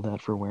got yelled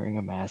at for wearing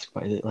a mask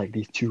by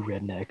these two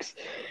rednecks,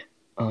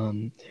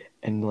 and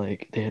they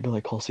had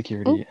to call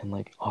security and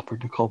offered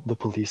to call the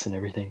police and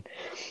everything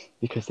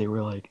because they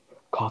were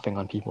coughing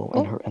on people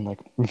and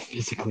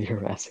physically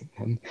harassing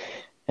them,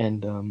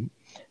 and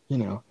you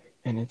know,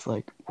 and it's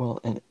well,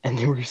 and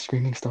they were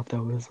screaming stuff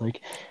that was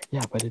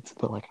yeah, but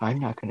I'm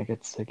not gonna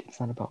get sick, it's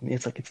not about me.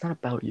 It's it's not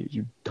about you,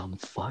 you dumb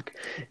fuck,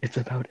 it's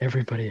about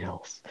everybody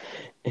else.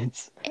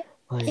 It's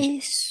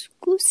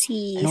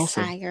Excuse, and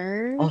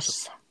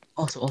sires.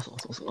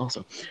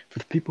 also, for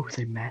the people who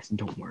say masks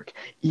don't work,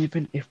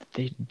 even if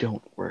they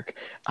don't work,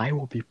 I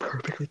will be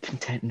perfectly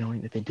content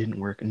knowing that they didn't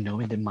work,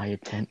 knowing that my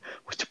intent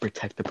was to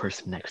protect the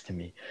person next to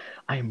me.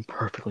 I am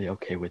perfectly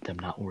okay with them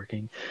not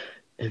working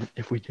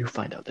if we do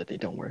find out that they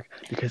don't work,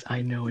 because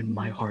I know in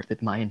my heart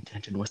that my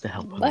intention was to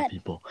help other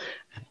people.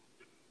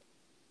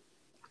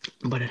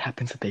 But it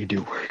happens that they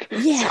do work.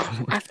 Yeah,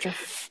 so. After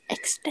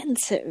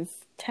extensive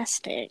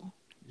testing.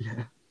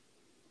 Yeah.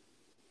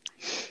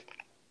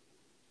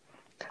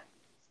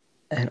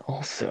 And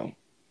also,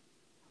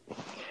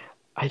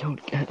 I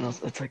don't get it.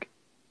 It's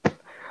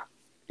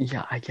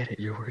yeah, I get it.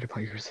 You're worried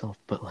about yourself,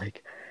 but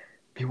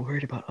be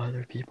worried about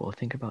other people.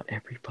 Think about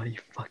everybody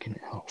fucking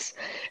else.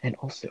 And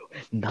also,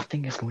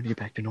 nothing is going to get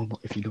back to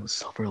normal if you don't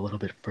suffer a little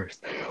bit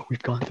first.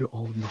 We've gone through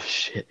all of this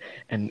shit,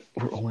 and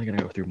we're only going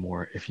to go through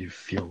more if you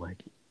feel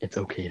like it's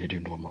okay to do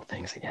normal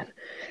things again.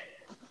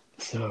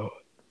 So,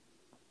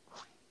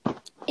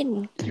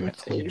 in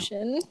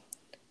conclusion,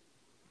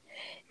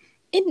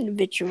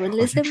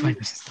 individualism. Are you trying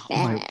to stop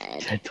my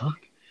TED Talk?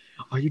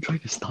 Are you trying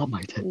to stop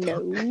my TED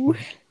Talk? No.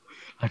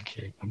 I'm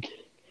kidding.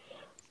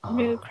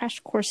 No crash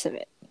course of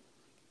it.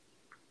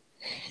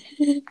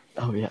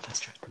 Oh yeah,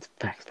 that's true.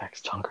 That's facts.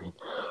 John Green.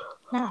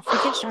 Nah,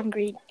 forget John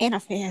Green. Anna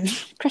Fan.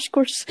 Crash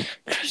courses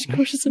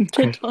of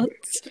TED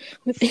Talks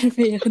with Anna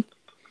Fan.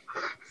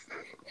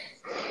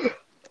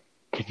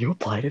 Can you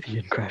apply to be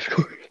in Crash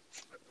Course?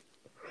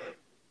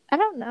 I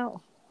don't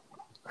know.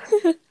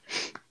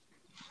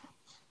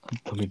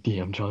 Let me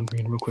DM John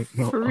Green real quick.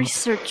 No, for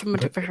research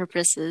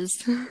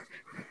purposes.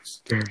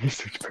 For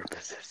research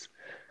purposes.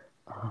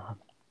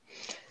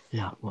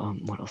 Yeah.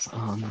 What else?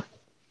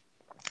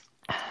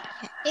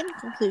 In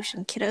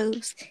conclusion,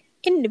 kiddos,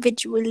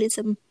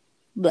 individualism.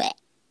 Bleh.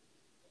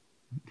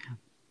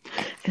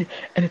 And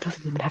it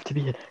doesn't even have to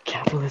be a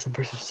capitalism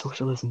versus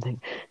socialism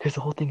thing, because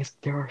the whole thing is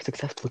there are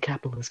successful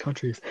capitalist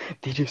countries.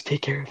 They just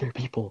take care of their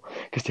people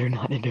because they're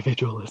not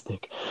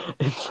individualistic.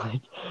 It's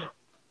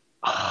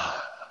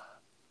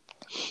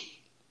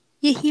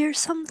you hear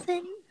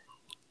something?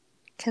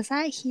 Because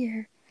I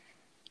hear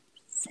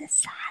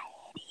society.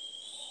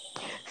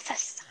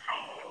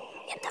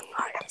 In the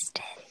far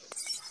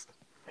distance.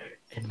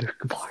 In the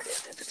far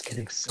distance, it's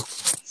getting so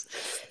close.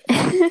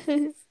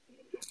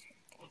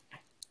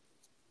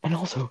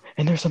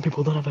 And there's some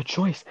people who don't have a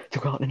choice to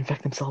go out and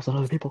infect themselves and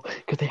other people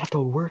because they have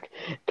to work,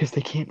 because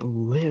they can't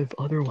live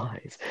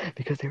otherwise,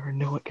 because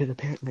because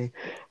apparently,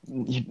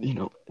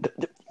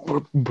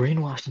 we're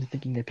brainwashed into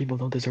thinking that people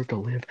don't deserve to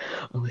live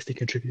unless they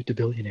contribute to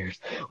billionaires.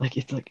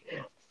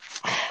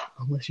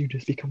 Unless you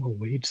just become a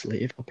wage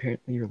slave,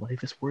 apparently your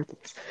life is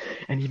worthless.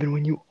 And even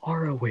when you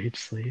are a wage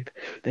slave,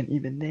 then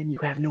even then you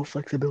have no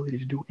flexibility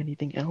to do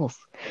anything else,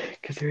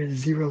 because there is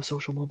zero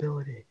social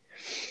mobility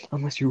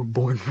unless you were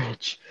born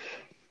rich.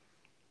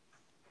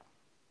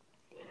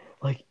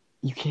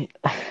 You can't.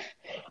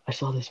 I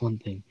saw this one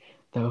thing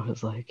that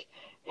was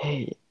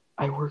hey,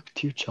 I work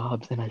 2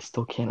 jobs and I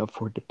still can't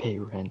afford to pay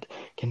rent.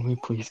 Can we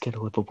please get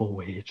a livable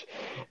wage?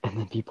 And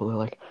then people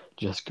are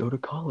just go to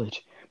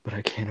college, but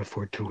I can't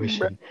afford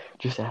tuition.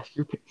 Just ask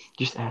your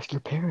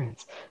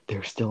parents.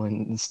 They're still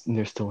in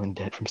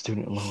debt from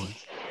student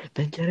loans.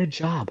 Then get a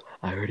job.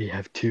 I already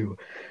have 2.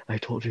 I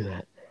told you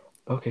that.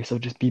 Okay, so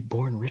just be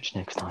born rich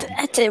next time.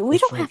 That's it. We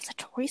don't have the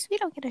choice. We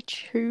don't get to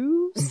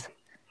choose.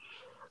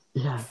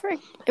 Yeah.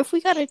 Frick. If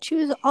we got to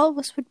choose, all of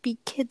us would be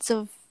kids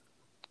of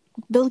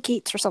Bill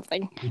Gates or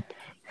something.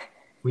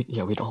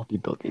 We'd all be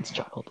Bill Gates'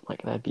 child.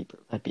 That'd be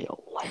a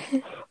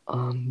life.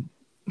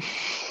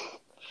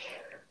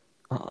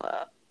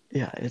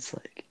 Yeah, it's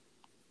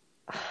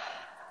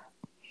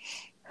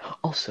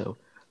also,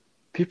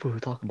 people who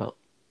talk about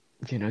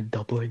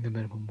doubling the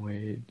minimum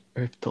wage,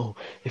 or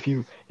if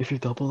you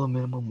double the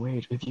minimum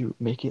wage, if you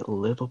make it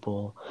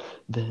livable,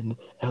 then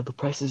the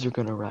prices are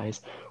gonna rise,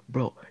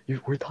 bro.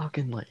 We're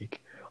talking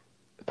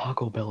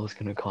Taco Bell is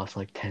gonna cost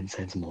 10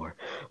 cents more.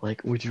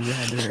 Would you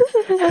rather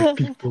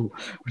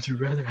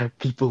have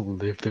people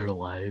live their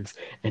lives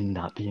and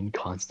not be in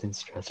constant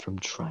stress from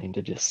trying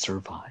to just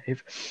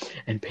survive,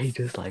 and pay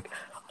just a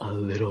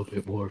little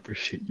bit more for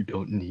shit you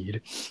don't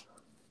need?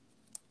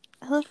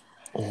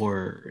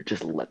 or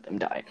just let them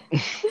die.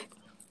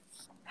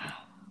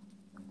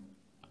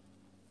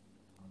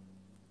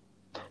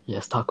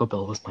 Yes, Taco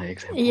Bell was my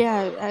example.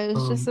 Yeah, I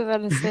was just Um,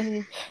 about to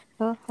say,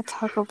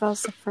 Taco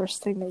Bell's the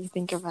first thing that you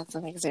think of as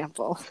an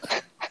example.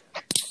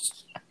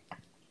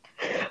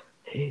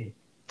 Hey,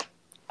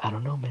 I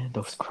don't know, man.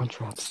 Those Crunch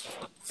Wraps.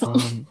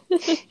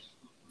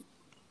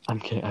 I'm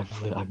kidding.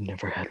 I've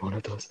never had one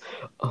of those.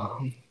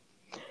 But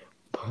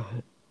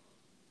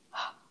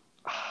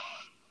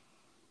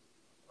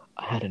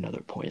I had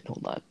another point.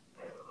 Hold on.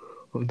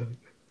 Hold on.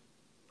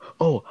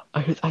 Oh,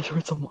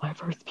 I've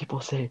heard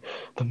people say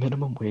the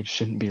minimum wage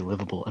shouldn't be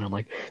livable, and I'm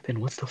like, then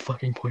what's the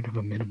fucking point of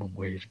a minimum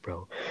wage,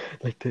 bro?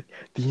 Like the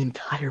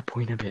entire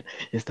point of it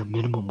is the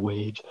minimum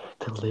wage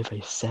to live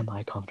a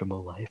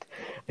semi-comfortable life.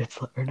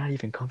 Or not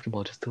even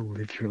comfortable, just to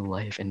live your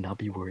life and not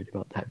be worried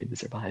about having to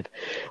survive.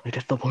 Like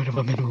that's the point of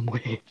a minimum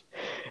wage,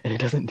 and it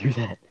doesn't do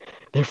that.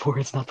 Therefore,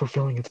 it's not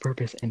fulfilling its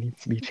purpose and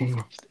needs to be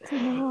changed. The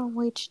minimum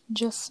wage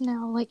just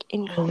now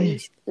Holy.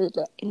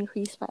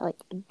 increased by like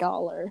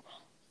 $1.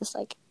 It's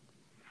like,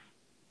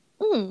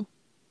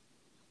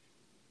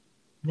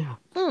 Yeah.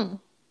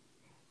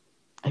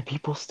 And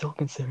people still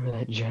consider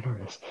that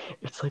generous.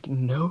 It's like,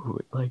 no,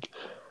 like,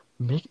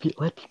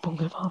 let people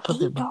live off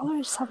of it.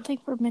 $8 something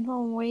for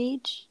minimum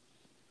wage.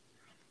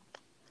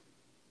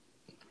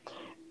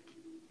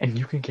 And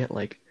you can get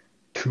like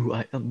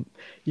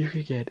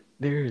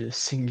there's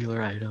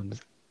singular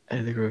items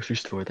at the grocery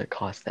store that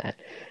cost that.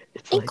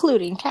 It's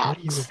Including like, how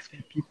do you tax.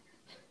 expect people?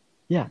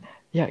 Yeah,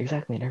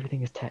 exactly. And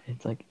everything is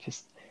it's like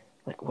just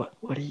like what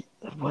do you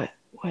what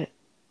like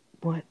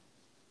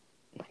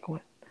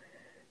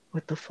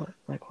what the fuck,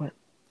 like what?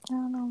 I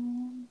don't know,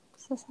 man.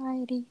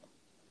 Society.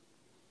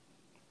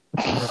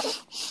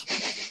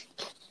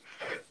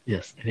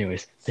 Yes.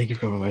 Anyways, thank you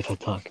for my TED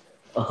talk.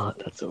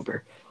 That's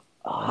over.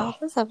 Wow,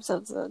 this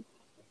episode's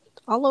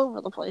all over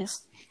the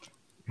place.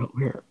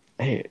 We're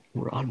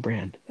on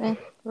brand.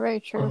 Very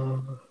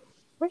true.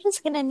 We're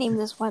just gonna name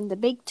this one the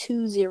Big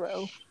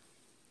 2-0.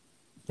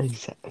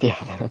 Exactly.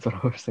 Yeah, that's what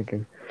I was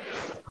thinking.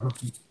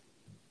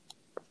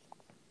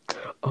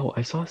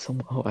 I saw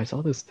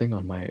this thing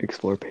on my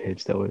Explore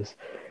page that was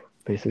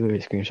basically a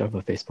screenshot of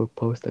a Facebook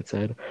post that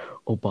said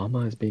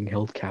Obama is being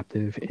held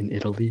captive in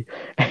Italy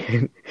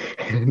and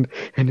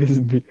is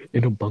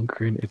in a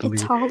bunker in Italy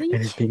and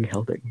is being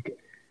held at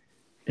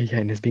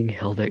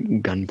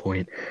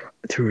gunpoint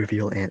to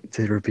reveal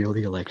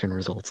the election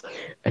results.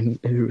 And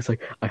it was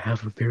like, I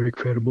have a very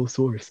credible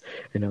source,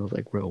 and I was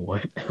like, bro,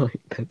 what?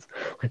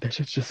 That's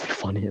just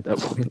funny at that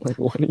point. Like,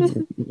 what do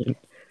you mean?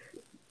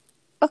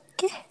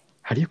 Okay.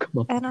 How do you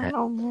come up with that? I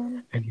don't know,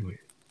 man. Anyway,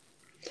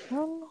 I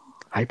don't know.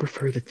 I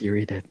prefer the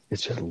theory that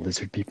it's just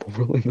lizard people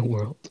ruling the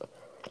world.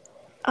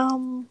 I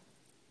don't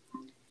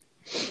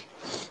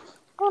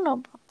know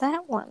about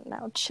that one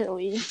now,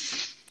 Chili.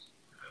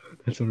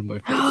 That's one of my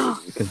favorite. Oh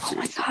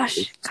my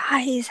gosh,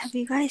 guys, have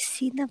you guys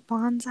seen the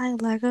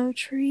bonsai Lego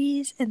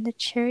trees and the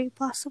cherry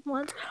blossom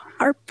ones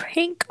are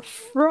pink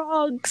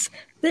frogs?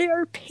 They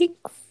are pink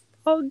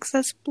frogs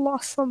as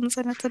blossoms,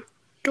 and it's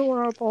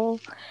adorable.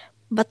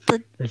 But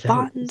the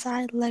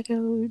bonsai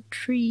Lego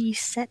tree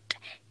set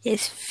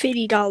is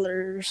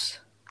 $50.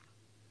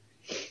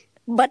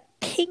 But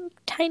pink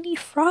tiny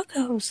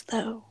froggos,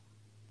 though.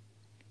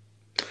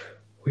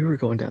 We were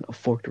going down a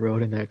forked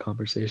road in that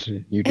conversation,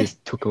 and you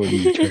just took a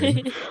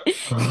U-turn.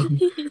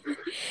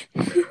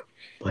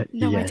 But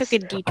no, yes, I took a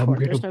detour.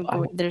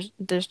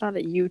 There's not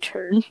a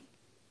U-turn.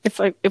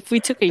 If we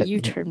took a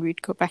U-turn,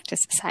 we'd go back to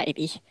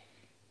society.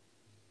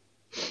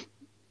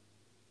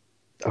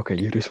 Okay,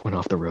 you just went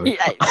off the road.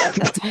 Yeah,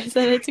 that's why I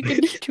said I took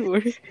a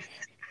detour.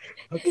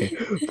 Okay,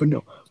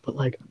 but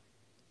like,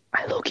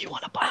 I low-key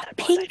want to buy that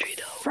bonsai tree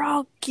though.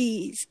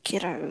 Froggies,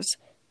 kiddos.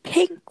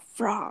 Pink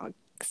frogs.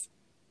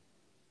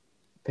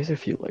 There's a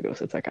few Lego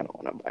sets I kind of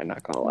want to buy,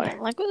 not gonna lie. Yeah,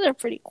 Legos are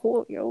pretty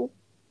cool, yo.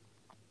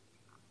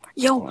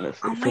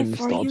 Honestly, on my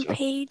For You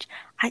page,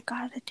 I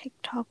got a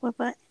TikTok with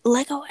a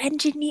Lego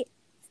engineer.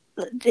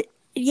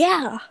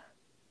 Yeah.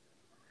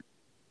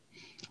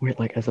 Wait,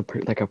 like as a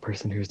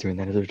person who's doing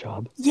that as a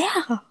job?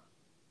 Yeah.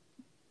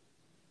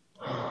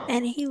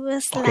 And he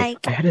was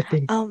like, I had a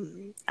thing.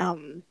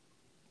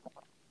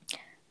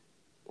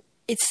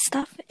 It's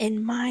stuff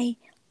in my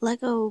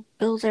Lego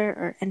builder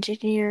or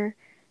engineer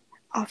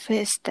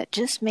office that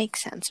just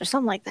makes sense or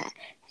something like that.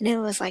 And it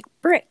was like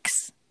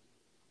bricks.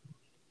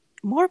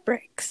 More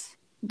bricks.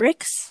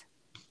 Bricks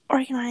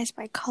organized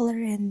by color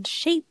and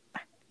shape.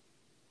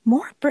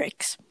 More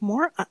bricks.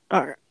 More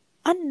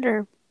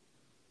under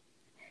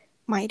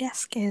my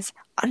desk is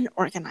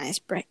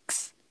unorganized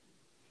bricks.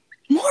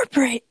 More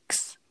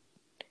bricks.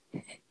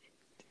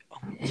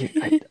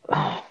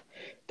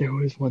 There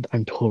was one.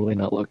 I'm totally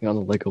not looking on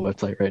the Lego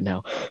website right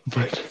now,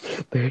 but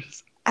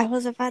there's. I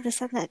was about to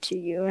send that to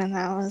you, and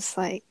I was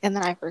like, and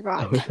then I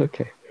forgot. Oh, it's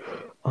okay.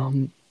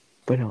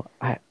 But no,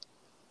 I'm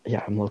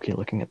low-key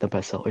looking at the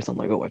bestsellers on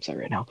Lego website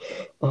right now.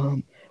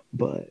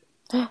 But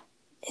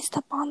it's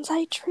the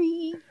bonsai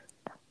tree.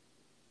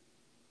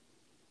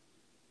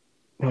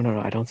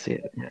 No, I don't see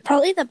it yet.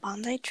 Probably the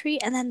bonsai tree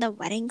and then the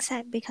wedding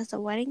set, because the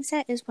wedding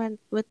set is when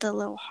with the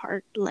little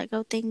heart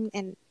Lego thing,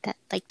 and that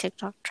like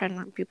TikTok trend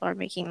when people are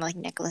making like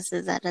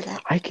necklaces out of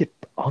that. I could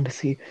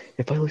honestly,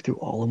 if I look through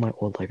all of my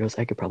old Legos,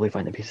 I could probably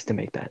find the pieces to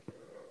make that.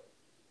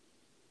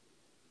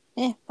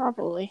 Yeah,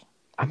 probably.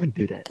 I'm gonna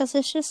do that. Because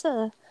it's just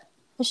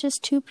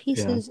two Yeah,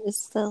 pieces.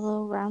 It's the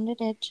little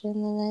rounded edge, and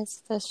then it's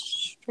the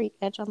straight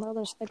edge on the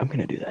other side. I'm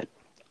gonna do that.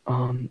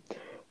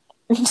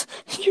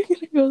 You're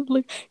gonna go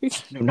look.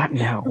 No, not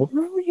now.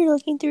 Remember when you're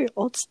looking through your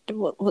old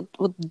stuff? What?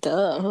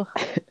 Duh.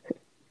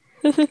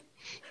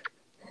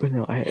 But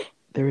no,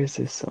 there is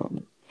this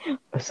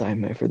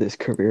assignment for this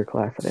career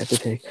class that I have to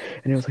take,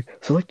 and it was like,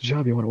 select a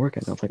job you want to work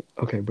at. And I was like,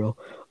 okay, bro.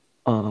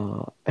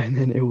 And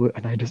then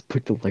and I just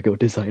picked the Lego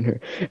designer,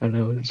 and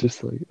I was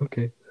just like,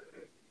 okay,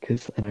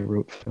 and I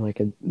wrote for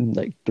like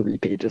 3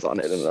 pages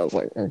on it, and I was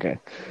like, okay,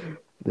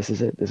 this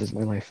is it. This is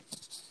my life.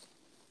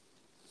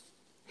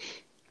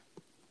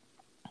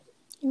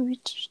 You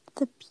reached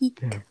the peak.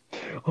 Yeah.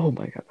 Oh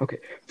my god. Okay.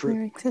 For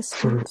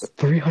For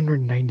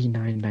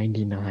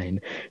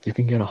 $399.99, you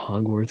can get a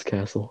Hogwarts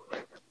castle.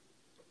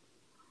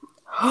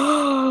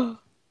 You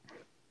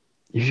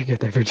should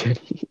get that for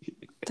Jenny.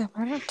 The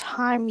amount of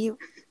time you.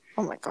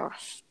 Oh my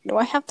gosh. Do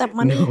I have that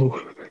money? No.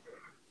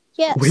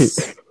 Yes.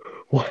 Wait.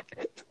 What?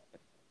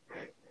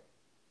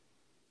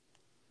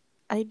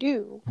 I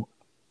do.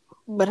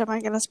 But am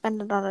I gonna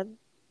spend it on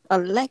a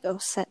Lego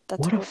set? That's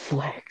What a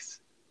flex.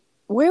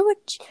 Where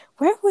would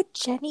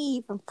Jenny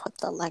even put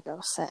the Lego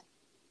set?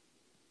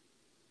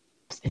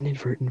 Most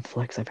inadvertent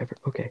flex I've ever.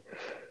 Okay.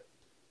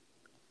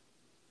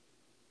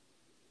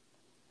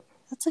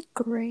 That's a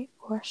great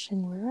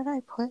question. Where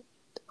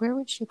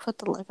would she put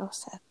the Lego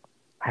set?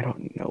 I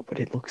don't know, but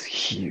it looks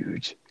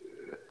huge.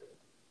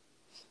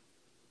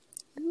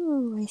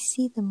 Ooh, I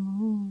see the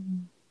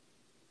moon.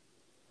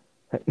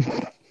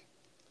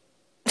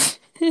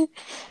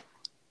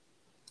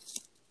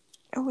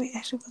 Oh wait,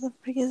 actually, what the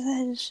frick is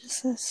that? It's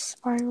just a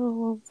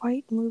spiral of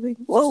white moving.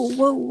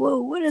 Whoa,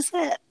 what is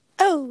that?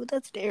 Oh,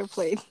 that's an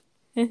airplane.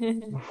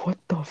 What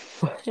the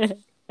fuck?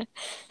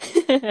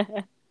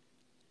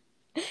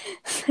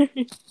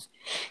 Sorry.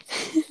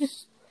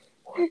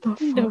 What the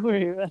fuck? Don't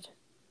worry about it.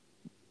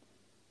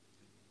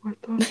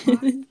 What the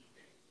fuck?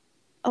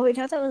 Oh wait,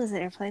 no, that was an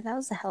airplane. That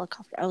was a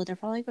helicopter. Oh, they're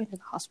probably going to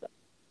the hospital.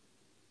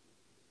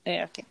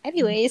 Yeah, okay.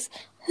 Anyways.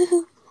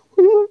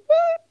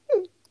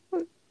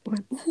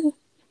 What?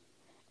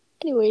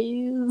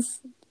 Anyways,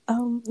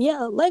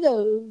 yeah,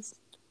 Legos,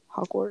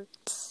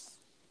 Hogwarts.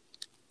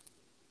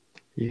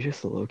 You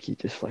just low-key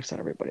just flexed on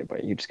everybody,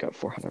 but you just got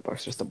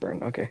 $400 just to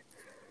burn. Okay.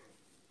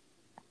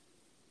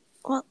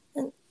 Well,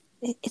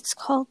 it's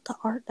called the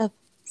art of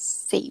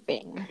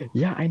saving.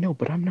 Yeah, I know,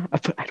 but I'm not.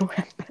 But I don't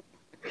have that.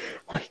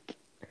 Like,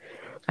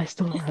 I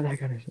still don't have that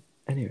kind of shit.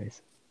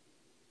 Anyways.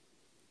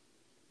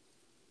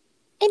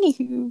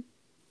 Anywho,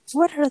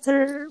 what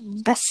other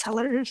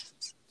bestsellers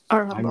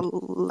are on the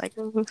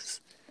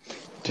Legos?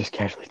 Just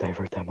casually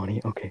divert that money.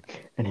 Okay.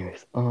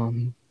 Anyways, I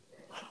don't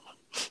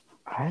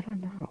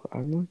know.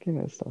 I'm looking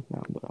at stuff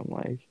now, but I'm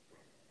like,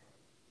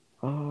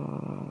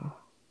 I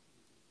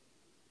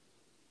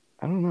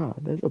don't know.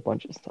 There's a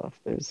bunch of stuff.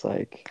 There's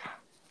like,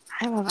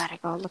 I'm about to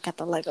go look at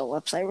the Lego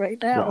website right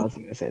yeah, I now. was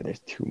gonna say there's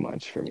too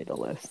much for me to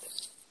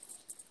list.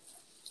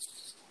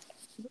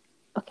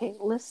 Okay,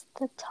 list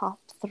the top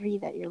 3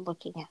 that you're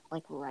looking at,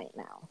 like, right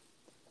now.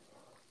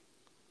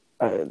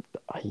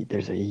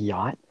 There's a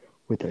yacht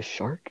with a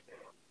shark.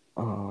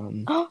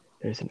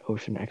 There's an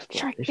ocean Shark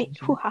exploration. bait.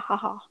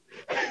 Ha.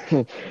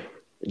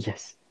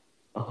 Yes.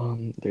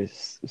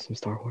 There's some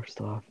Star Wars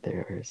stuff.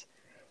 There's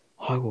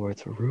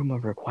Hogwarts, Room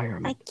of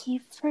Requirement. I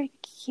keep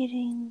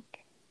forgetting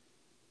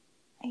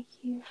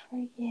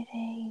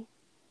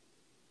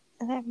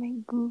that my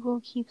Google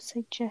keeps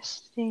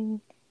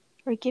suggesting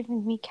or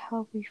giving me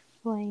Calgary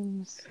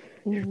Flames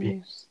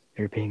news.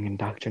 You're being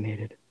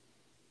indoctrinated.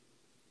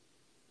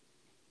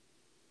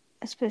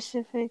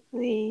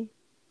 Specifically,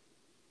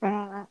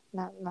 well,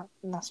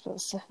 not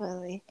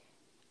specifically.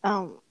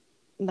 The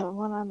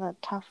one on the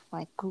top of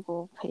my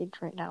Google page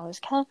right now is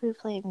Calgary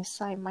Flames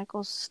signed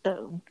Michael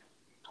Stone,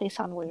 placed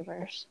on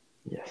waivers.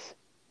 Yes.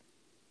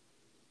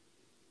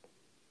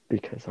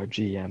 Because our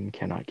GM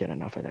cannot get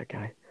enough of that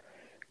guy.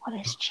 What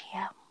is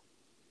GM?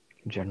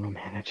 General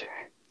Manager.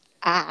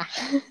 Ah,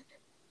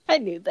 I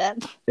knew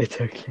that. It's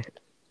okay.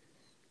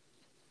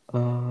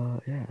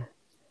 Yeah.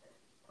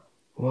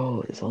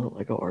 Whoa, there's all the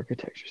Lego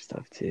architecture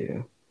stuff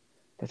too.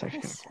 That's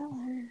actually kind of cool.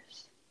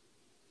 Sellers.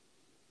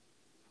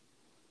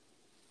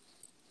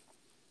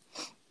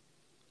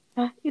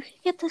 You can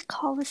get the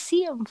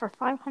Coliseum for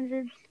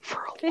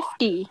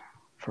 $550.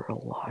 For a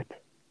lot.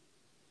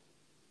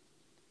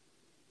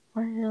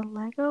 Or the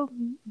Lego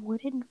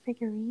wooden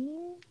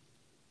figurine.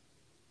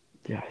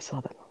 Yeah, I saw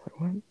that. I was like,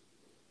 what?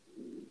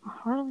 A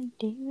Harley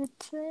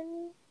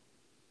Davidson.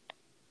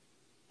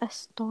 A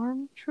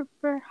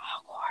Stormtrooper.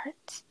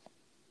 Hogwarts.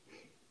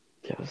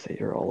 Yeah, I say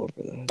you're all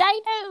over that.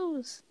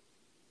 Dinos!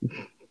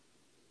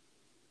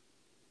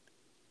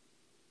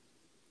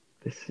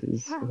 This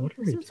is... Wow, what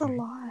are this we is doing?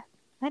 a lot.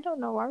 I don't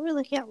know. Why are we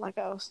looking at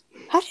Legos?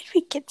 How did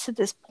we get to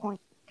this point?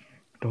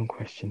 Don't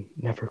question.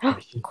 Never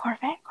question.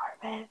 Corvette.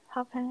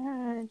 How can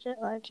I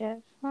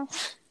jet? Huh?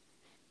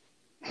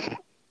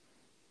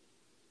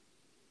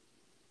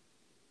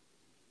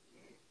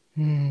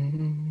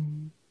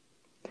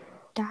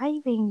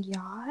 Diving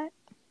yacht.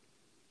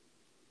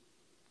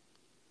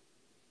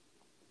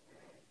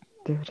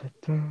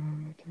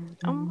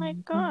 Oh my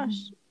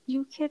gosh!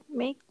 You can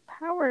make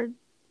powered.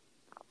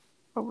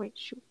 Oh wait,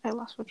 shoot! I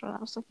lost which one I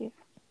was looking at.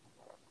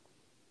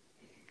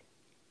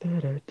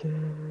 You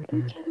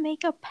can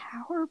make a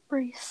power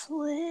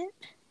bracelet.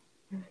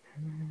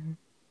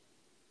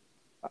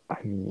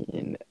 I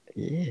mean,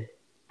 yeah.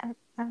 I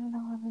don't know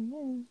what it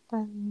is,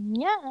 but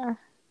yeah.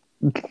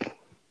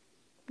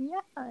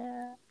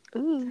 Yeah.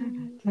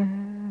 Ooh.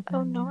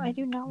 Oh no, I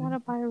do not want to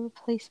buy a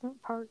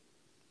replacement part.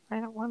 I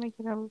don't want to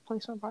get a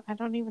replacement part. I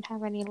don't even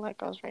have any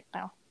Legos right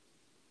now.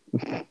 Oh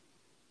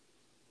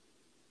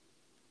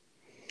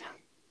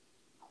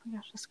my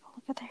gosh, let's go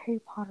look at the Harry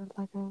Potter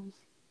Legos.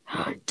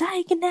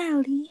 Diagon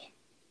Alley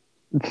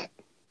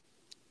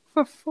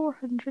for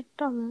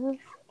 $400.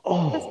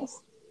 Oh,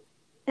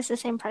 It's the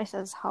same price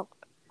as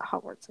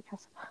Hogwarts, I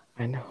guess.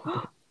 I know.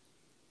 But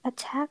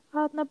Attack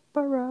on the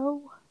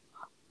Burrow.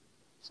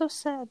 So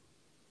sad.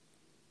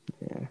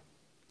 yeah.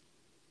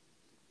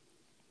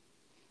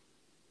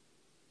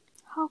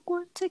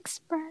 Hogwarts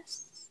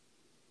Express.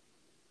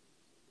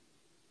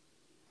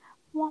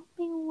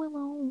 Whomping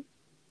Willow.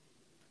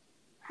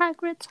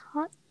 Hagrid's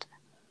Hut.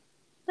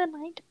 The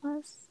Night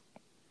Bus.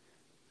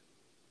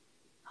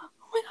 Oh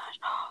my gosh.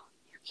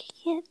 You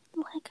can get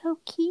Lego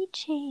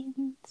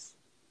keychains.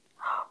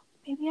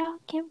 Maybe I'll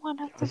get one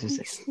of the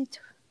Weasley twins.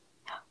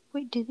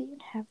 Wait, do they even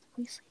have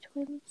the Weasley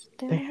twins?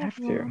 They have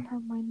to. Ron,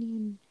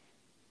 Hermione,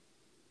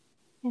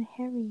 and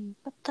Harry.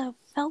 But the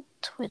Felt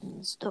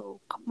twins, though.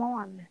 Come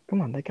on.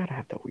 Come on, they gotta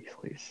have the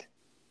Weasleys.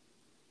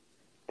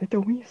 They're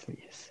the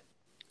Weasleys.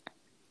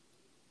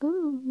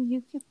 Ooh,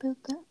 you could build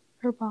the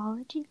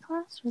herbology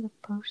class, or the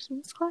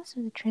potions class,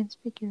 or the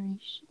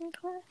transfiguration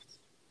class.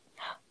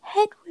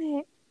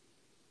 Hedwig!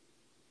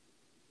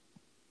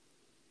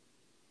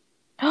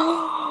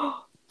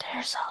 Oh,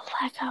 there's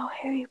a Lego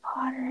Harry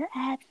Potter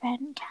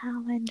advent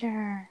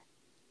calendar.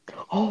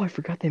 Oh, I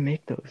forgot they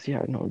make those.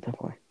 Yeah, no,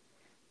 definitely.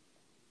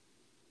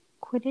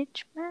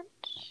 Quidditch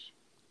match.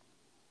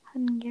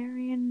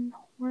 Hungarian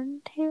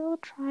Horntail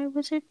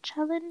Triwizard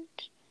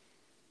Challenge.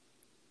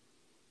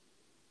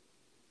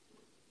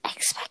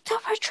 Expecto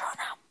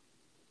Patronum.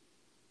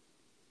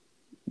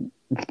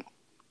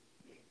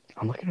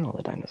 I'm looking at all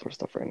the dinosaur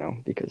stuff right now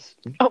because.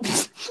 Oh.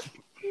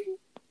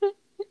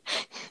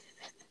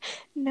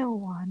 No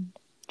one.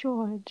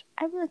 George,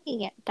 I'm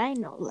looking at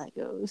Dino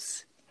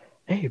Legos.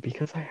 Hey,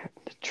 because I have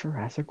the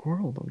Jurassic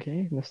World,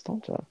 okay?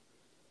 Nostalgia.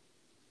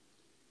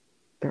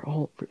 They're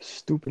all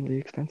stupidly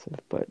expensive,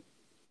 but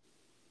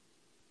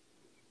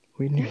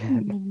we knew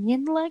that.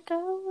 Minion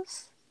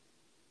Legos?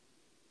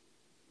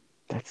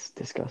 That's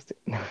disgusting.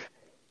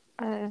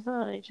 It's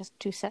literally just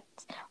 2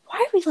 sets. Why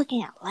are we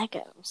looking at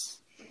Legos?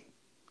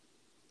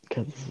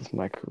 Because this is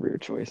my career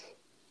choice.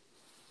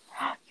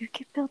 You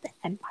could build the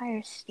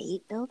Empire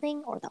State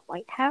Building or the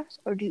White House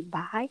or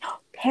Dubai,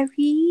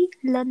 Paris,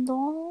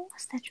 London,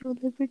 Statue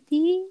of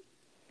Liberty,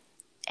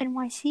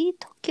 NYC,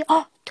 Tokyo.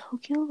 Oh,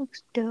 Tokyo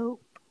looks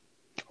dope.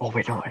 Oh,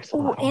 wait, no, I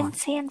saw that. And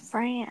San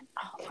Fran.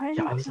 Oh,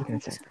 yeah, I was looking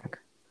at San Fran.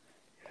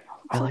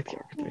 I like the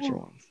architecture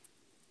ones.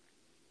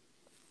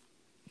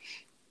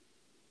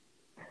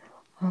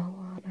 I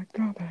wanna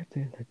go back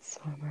to that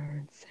summer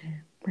in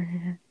San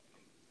Fran.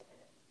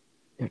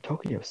 Yeah,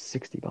 Tokyo's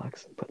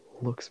 $60, but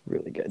looks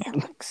really good. It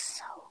looks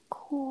so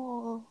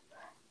cool.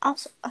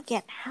 Also,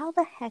 again, how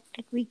the heck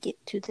did we get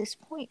to this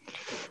point?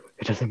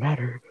 It doesn't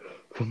matter.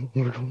 Come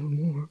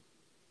more.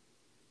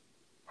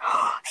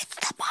 It's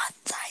the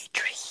bonsai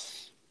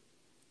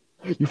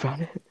tree. You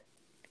found it?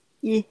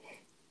 Yeah.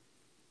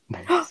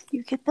 Nice.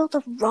 You could build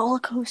a roller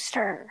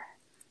coaster.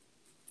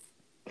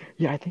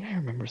 Yeah, I think I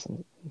remember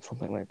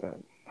something like that.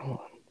 Hold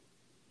on.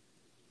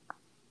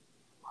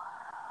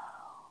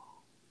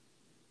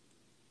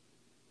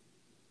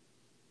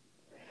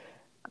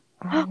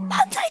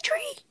 Bonsai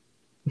tree!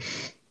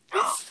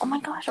 Oh my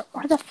gosh,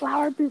 or the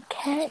flower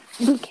bouquet.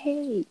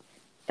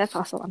 That's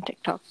also on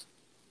TikTok.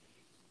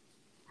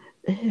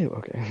 Ew,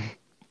 okay.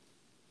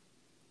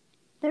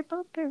 They're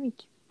both very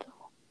cute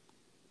though.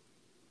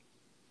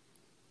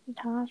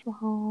 Taj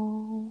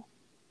Mahal.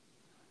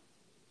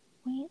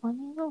 Wait, let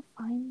me go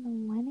find the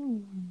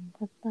wedding one.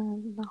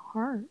 The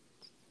heart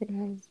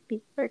says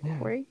Peter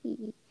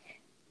Quirky.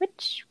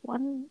 Which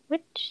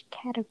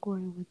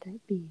category would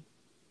that be?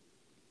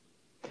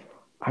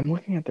 I'm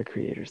looking at the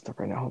creator stuff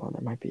right now. Hold on,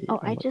 there might be. Oh,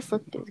 I just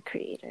looked at the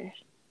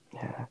creators.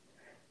 Yeah,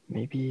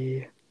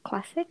 maybe.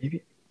 Classic?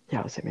 Maybe. Yeah,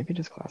 I would say maybe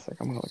just classic.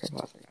 I'm gonna look at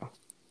classic now.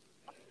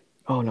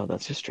 Oh no,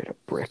 that's just straight up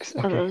bricks.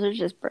 Okay. Oh, those are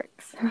just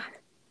bricks.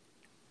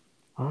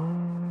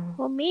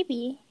 Well,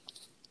 maybe.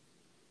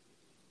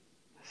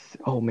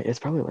 Oh, it's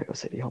probably Lego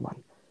City. Hold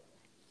on.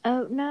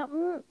 Oh,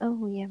 no.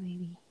 Oh, yeah,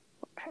 maybe.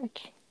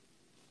 Okay.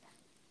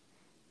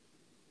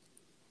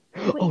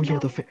 Oh, yo,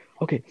 no.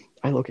 okay,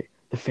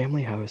 the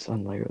family house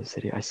on Lego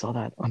City. I saw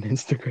that on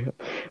Instagram,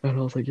 and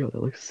I was like, yo,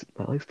 that looks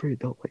pretty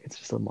dope. Like, it's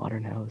just a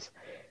modern house,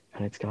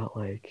 and it's got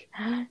like,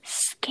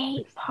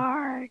 Skate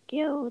park.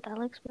 Yo, that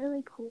looks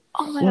really cool.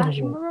 Oh my gosh,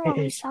 whoa, remember hey, when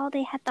we hey, saw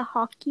they had the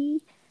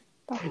hockey?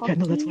 The yeah,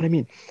 no, that's what hockey I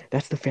mean.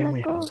 That's the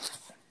family house.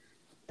 Legos?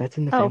 That's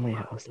in the Oh, family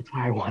house. That's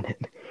why I want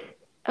it.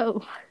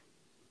 oh.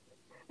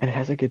 And it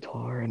has a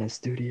guitar and a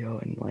studio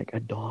and like a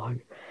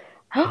dog.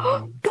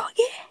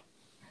 Doggy!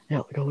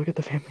 Yeah, go look at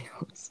the family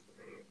house.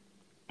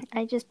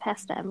 I just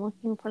passed it. I'm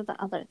looking for the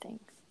other things.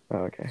 Oh,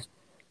 okay.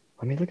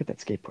 Let me look at that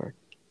skate park.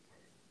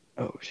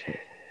 Oh shit.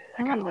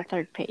 I I'm kind on of the like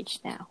third page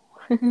now.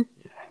 it.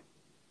 Yeah.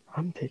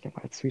 I'm taking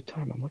my sweet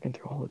time. I'm looking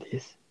through all of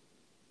these.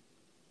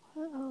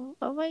 Oh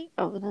wait.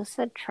 Oh, those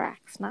said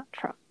tracks, not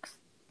trucks.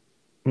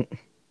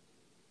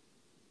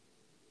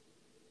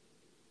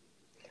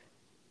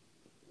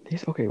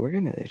 These, okay, we're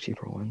getting the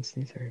cheaper ones.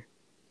 These are.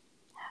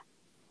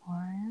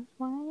 Where's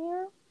one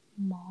here?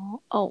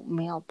 Mall. Oh,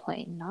 mail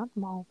plane, not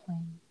mall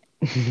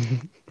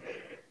plane.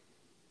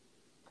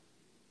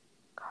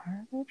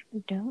 Carvage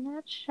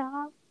donut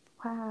shop.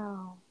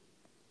 Wow.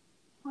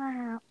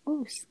 Wow.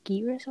 Ooh,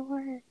 ski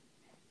resort.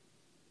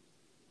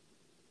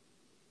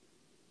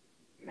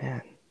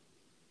 Man.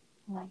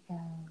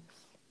 Legos.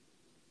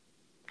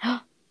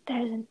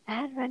 There's an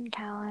advent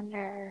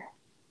calendar.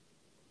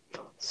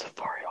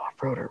 Safari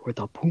off-roader with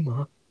a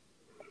Puma.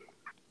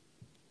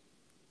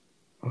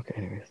 Okay,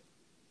 anyways.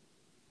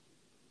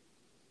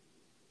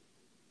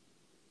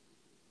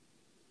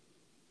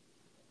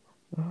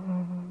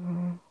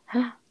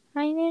 I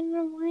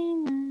didn't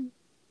win.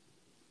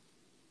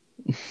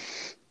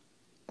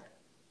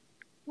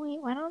 Wait,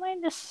 why don't I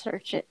just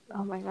search it?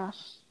 Oh my gosh.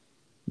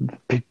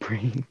 Big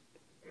brain.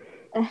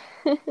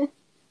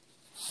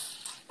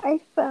 I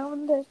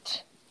found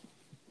it.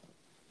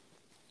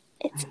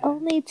 It's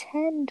only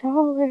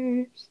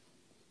 $10.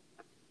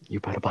 You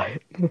better buy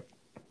it.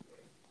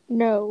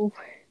 No,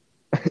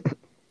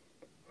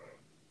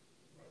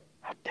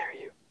 How dare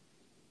you?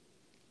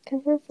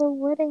 because it's a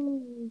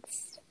wedding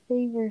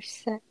favor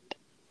set.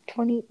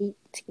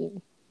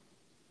 2018.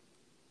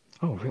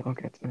 Oh, really?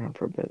 Okay, it's been around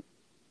for a bit.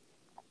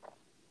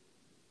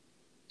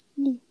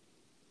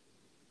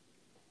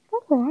 How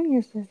long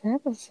is this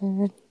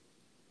episode?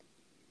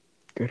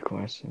 Good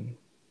question.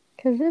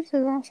 Because this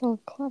is also a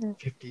clutter.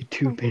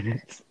 52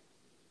 minutes.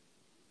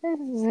 This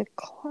is a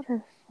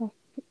clutter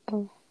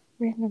of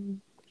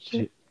random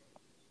shit.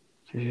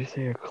 Did you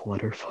say a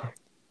clutterfuck?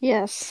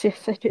 Yes, I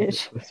did.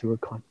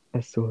 Clap.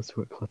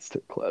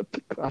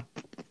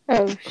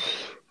 Oh,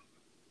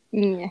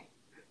 yeah.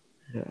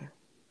 Yeah.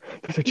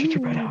 There's a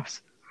gingerbread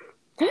house.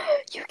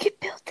 You can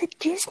build the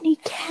Disney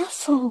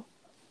castle.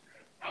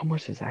 How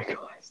much does that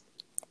cost?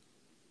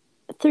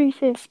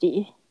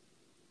 $350.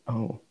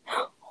 Oh.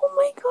 Oh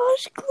my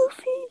gosh,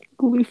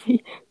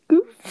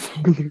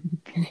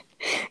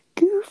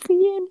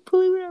 Goofy and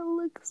Pluto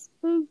look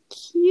so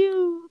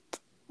cute.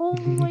 Oh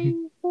my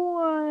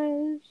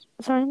gosh.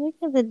 Sorry, I'm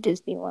looking at the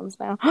Disney ones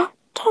now.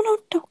 Donald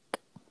Duck.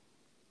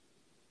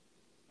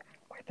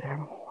 Wait, they have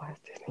a whole ass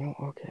Disney.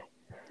 Okay.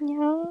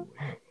 Yeah.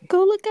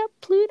 Go look up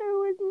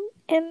Pluto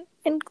and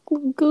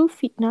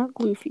Goofy. Not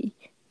Goofy.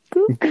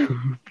 Goofy.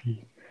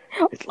 Goofy.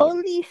 It's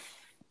Olaf.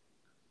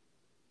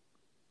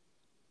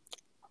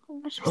 Oh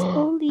my gosh, it's Look,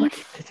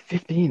 Olaf. it's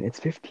 15. It's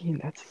 15.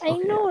 That's I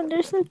okay. know, and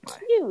they're so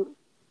cute.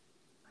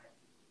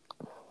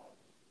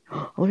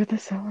 Look at the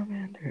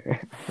salamander.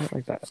 I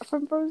like that.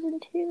 From Frozen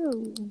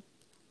 2.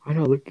 I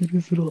know. Look at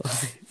his little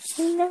eyes.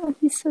 I know,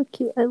 he's so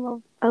cute. I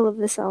love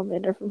the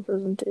salamander from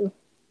Frozen 2.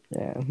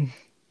 Yeah.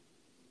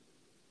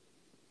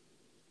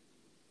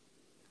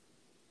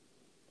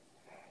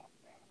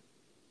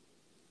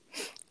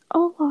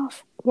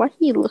 Olaf. Why do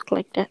you look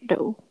like that,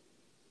 though?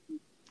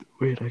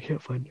 Wait, I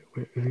can't find it.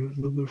 Wait, is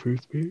it on the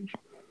first page?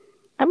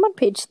 I'm on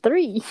page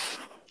 3.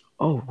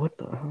 Oh, what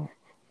the hell?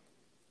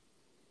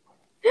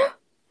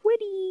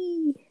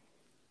 Woody!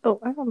 Oh,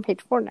 I'm on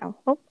page 4 now.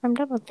 Oh, I'm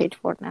done with page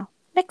 4 now.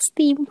 Next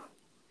theme.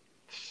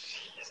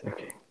 Jeez,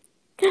 okay.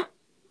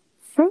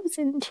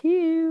 Frozen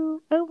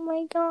 2. Oh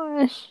my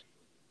gosh.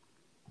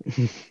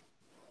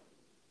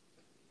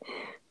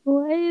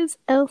 Why is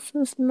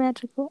Elsa's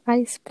Magical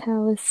Ice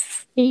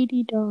Palace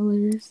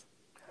 $80?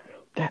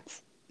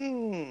 That's.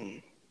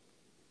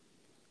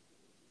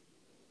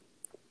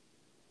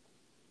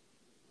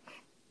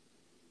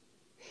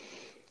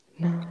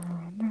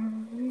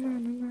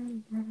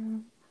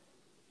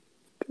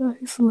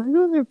 Guys,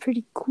 Legos are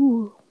pretty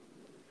cool.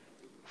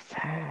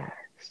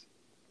 Facts.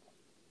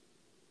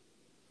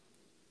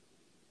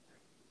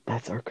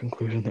 That's our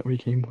conclusion that we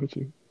came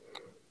to.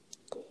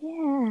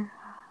 Yeah.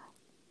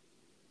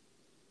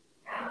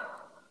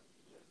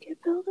 You can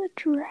build a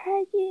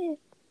dragon.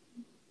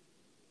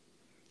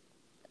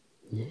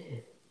 Yeah.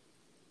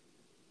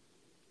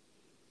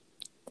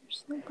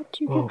 There's so much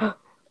you Whoa. can.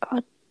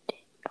 Oh,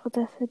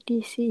 that's a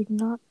DC,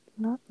 not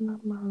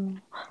Marvel.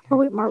 Oh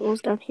wait,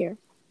 Marvel's down here.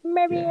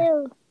 Marvel.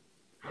 Yeah.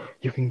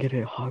 You can get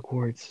a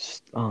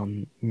Hogwarts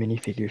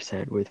minifigure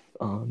set with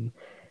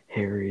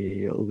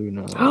Harry,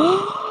 Luna,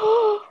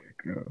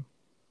 Draco.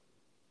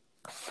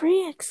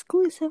 Free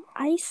exclusive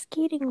ice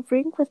skating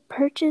rink with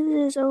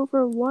purchases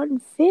over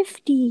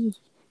 $150.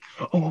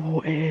 Oh,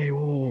 hey,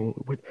 whoa,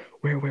 what,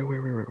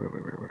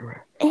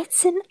 where?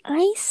 It's an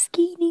ice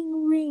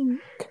skating rink.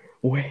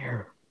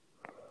 Where?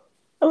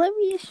 Let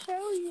me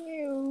show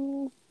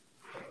you.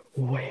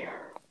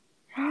 Where?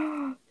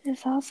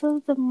 There's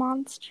also the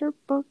Monster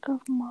Book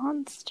of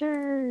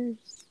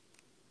Monsters.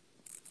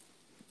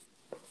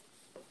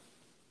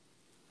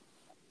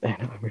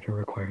 Anna, I'm gonna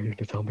require you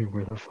to tell me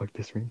where the fuck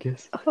this rink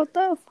is. Hold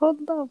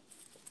up.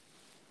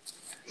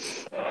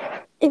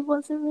 It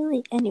wasn't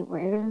really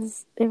anywhere.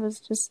 It was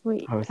just,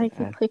 wait, How is I it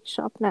can at? click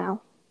shop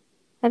now.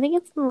 I think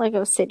it's in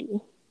Lego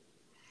City.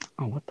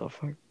 Oh, what the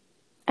fuck?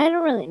 I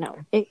don't really know.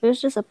 It was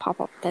just a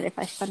pop-up that if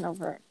I spend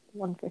over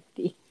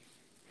 $150,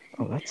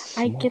 Oh, that's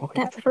small. I get Okay,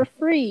 that that's for like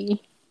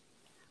free.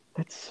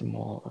 that's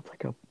small. That's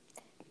like a.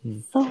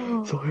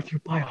 So, So if you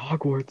buy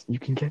Hogwarts, you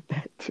can get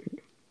that too.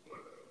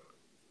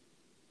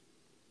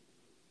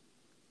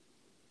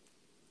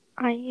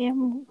 I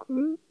am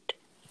Groot.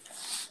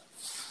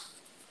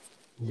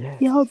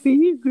 Yes. Yeah,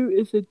 Baby Groot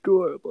is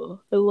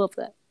adorable. I love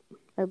that.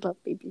 I love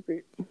Baby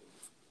Groot.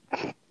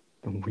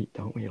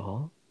 Don't we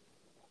all?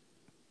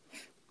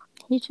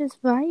 He's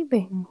just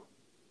vibing.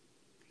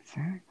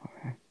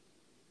 Exactly.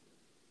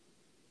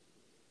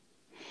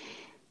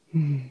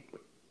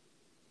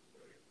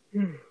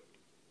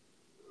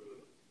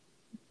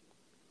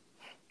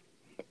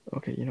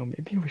 Okay,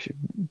 maybe we should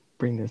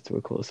bring this to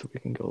a close so we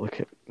can go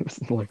look at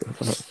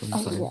Legos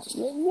outside.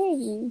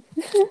 Maybe.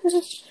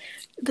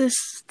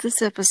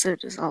 This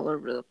episode is all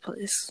over the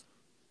place.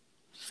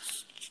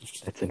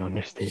 That's an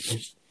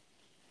understatement.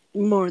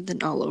 More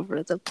than all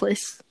over the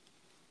place.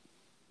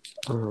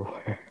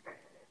 Everywhere.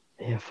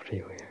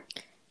 Everywhere.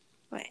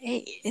 But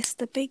hey, it's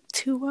the big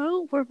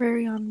 2-0. We're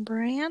very on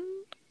brand.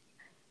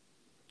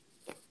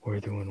 We're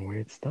doing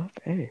weird stuff.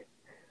 Hey.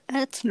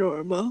 That's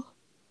normal.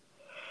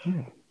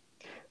 Yeah.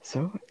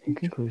 So, in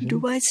conclusion,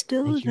 Do I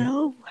still thank you.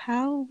 know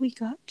how we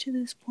got to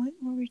this point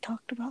where we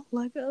talked about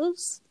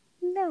Legos?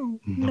 No,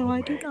 No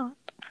I do way. not.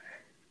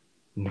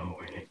 No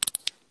way.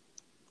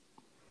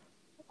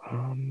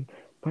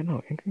 But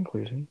no, in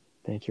conclusion,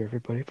 thank you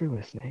everybody for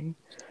listening.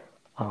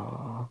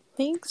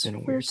 Thanks been a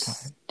for weird time.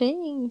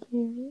 staying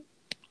here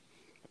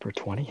For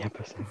 20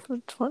 episodes. for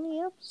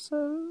 20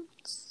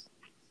 episodes.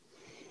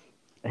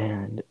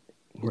 And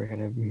we're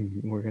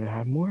gonna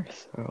have more,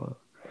 so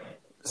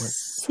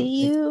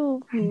See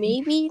you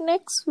maybe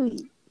next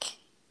week.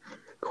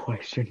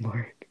 question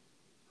mark.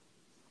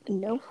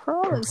 No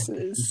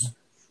promises.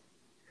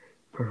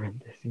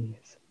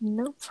 Parentheses.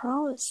 No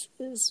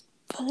promises,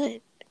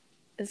 but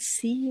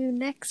see you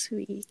next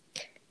week.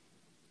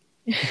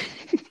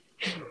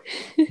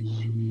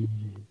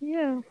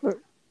 Yeah, but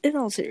in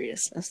all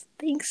seriousness,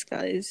 thanks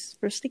guys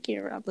for sticking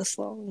around this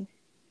long.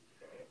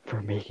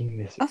 For making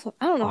this Also,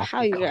 I don't know off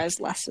how the you cuff- guys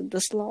lasted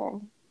this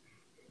long.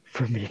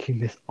 For making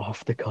this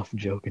off the cuff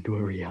joke into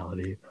a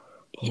reality.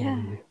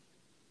 Yeah. Holy.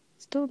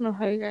 Still don't know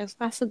how you guys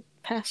lasted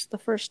past the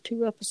first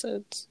 2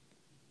 episodes.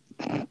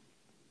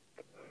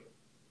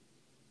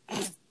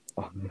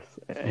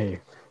 Hey,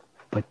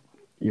 but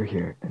you're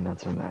here, and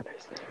that's what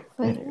matters.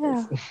 But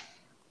Anyways. yeah.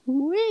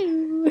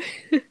 Woo!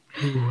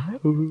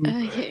 Woo.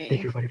 Okay.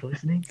 Thank you everybody for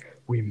listening.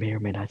 We may or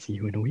may not see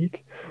you in a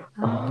week.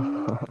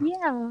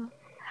 Yeah.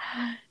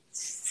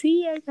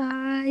 See ya,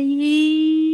 guys.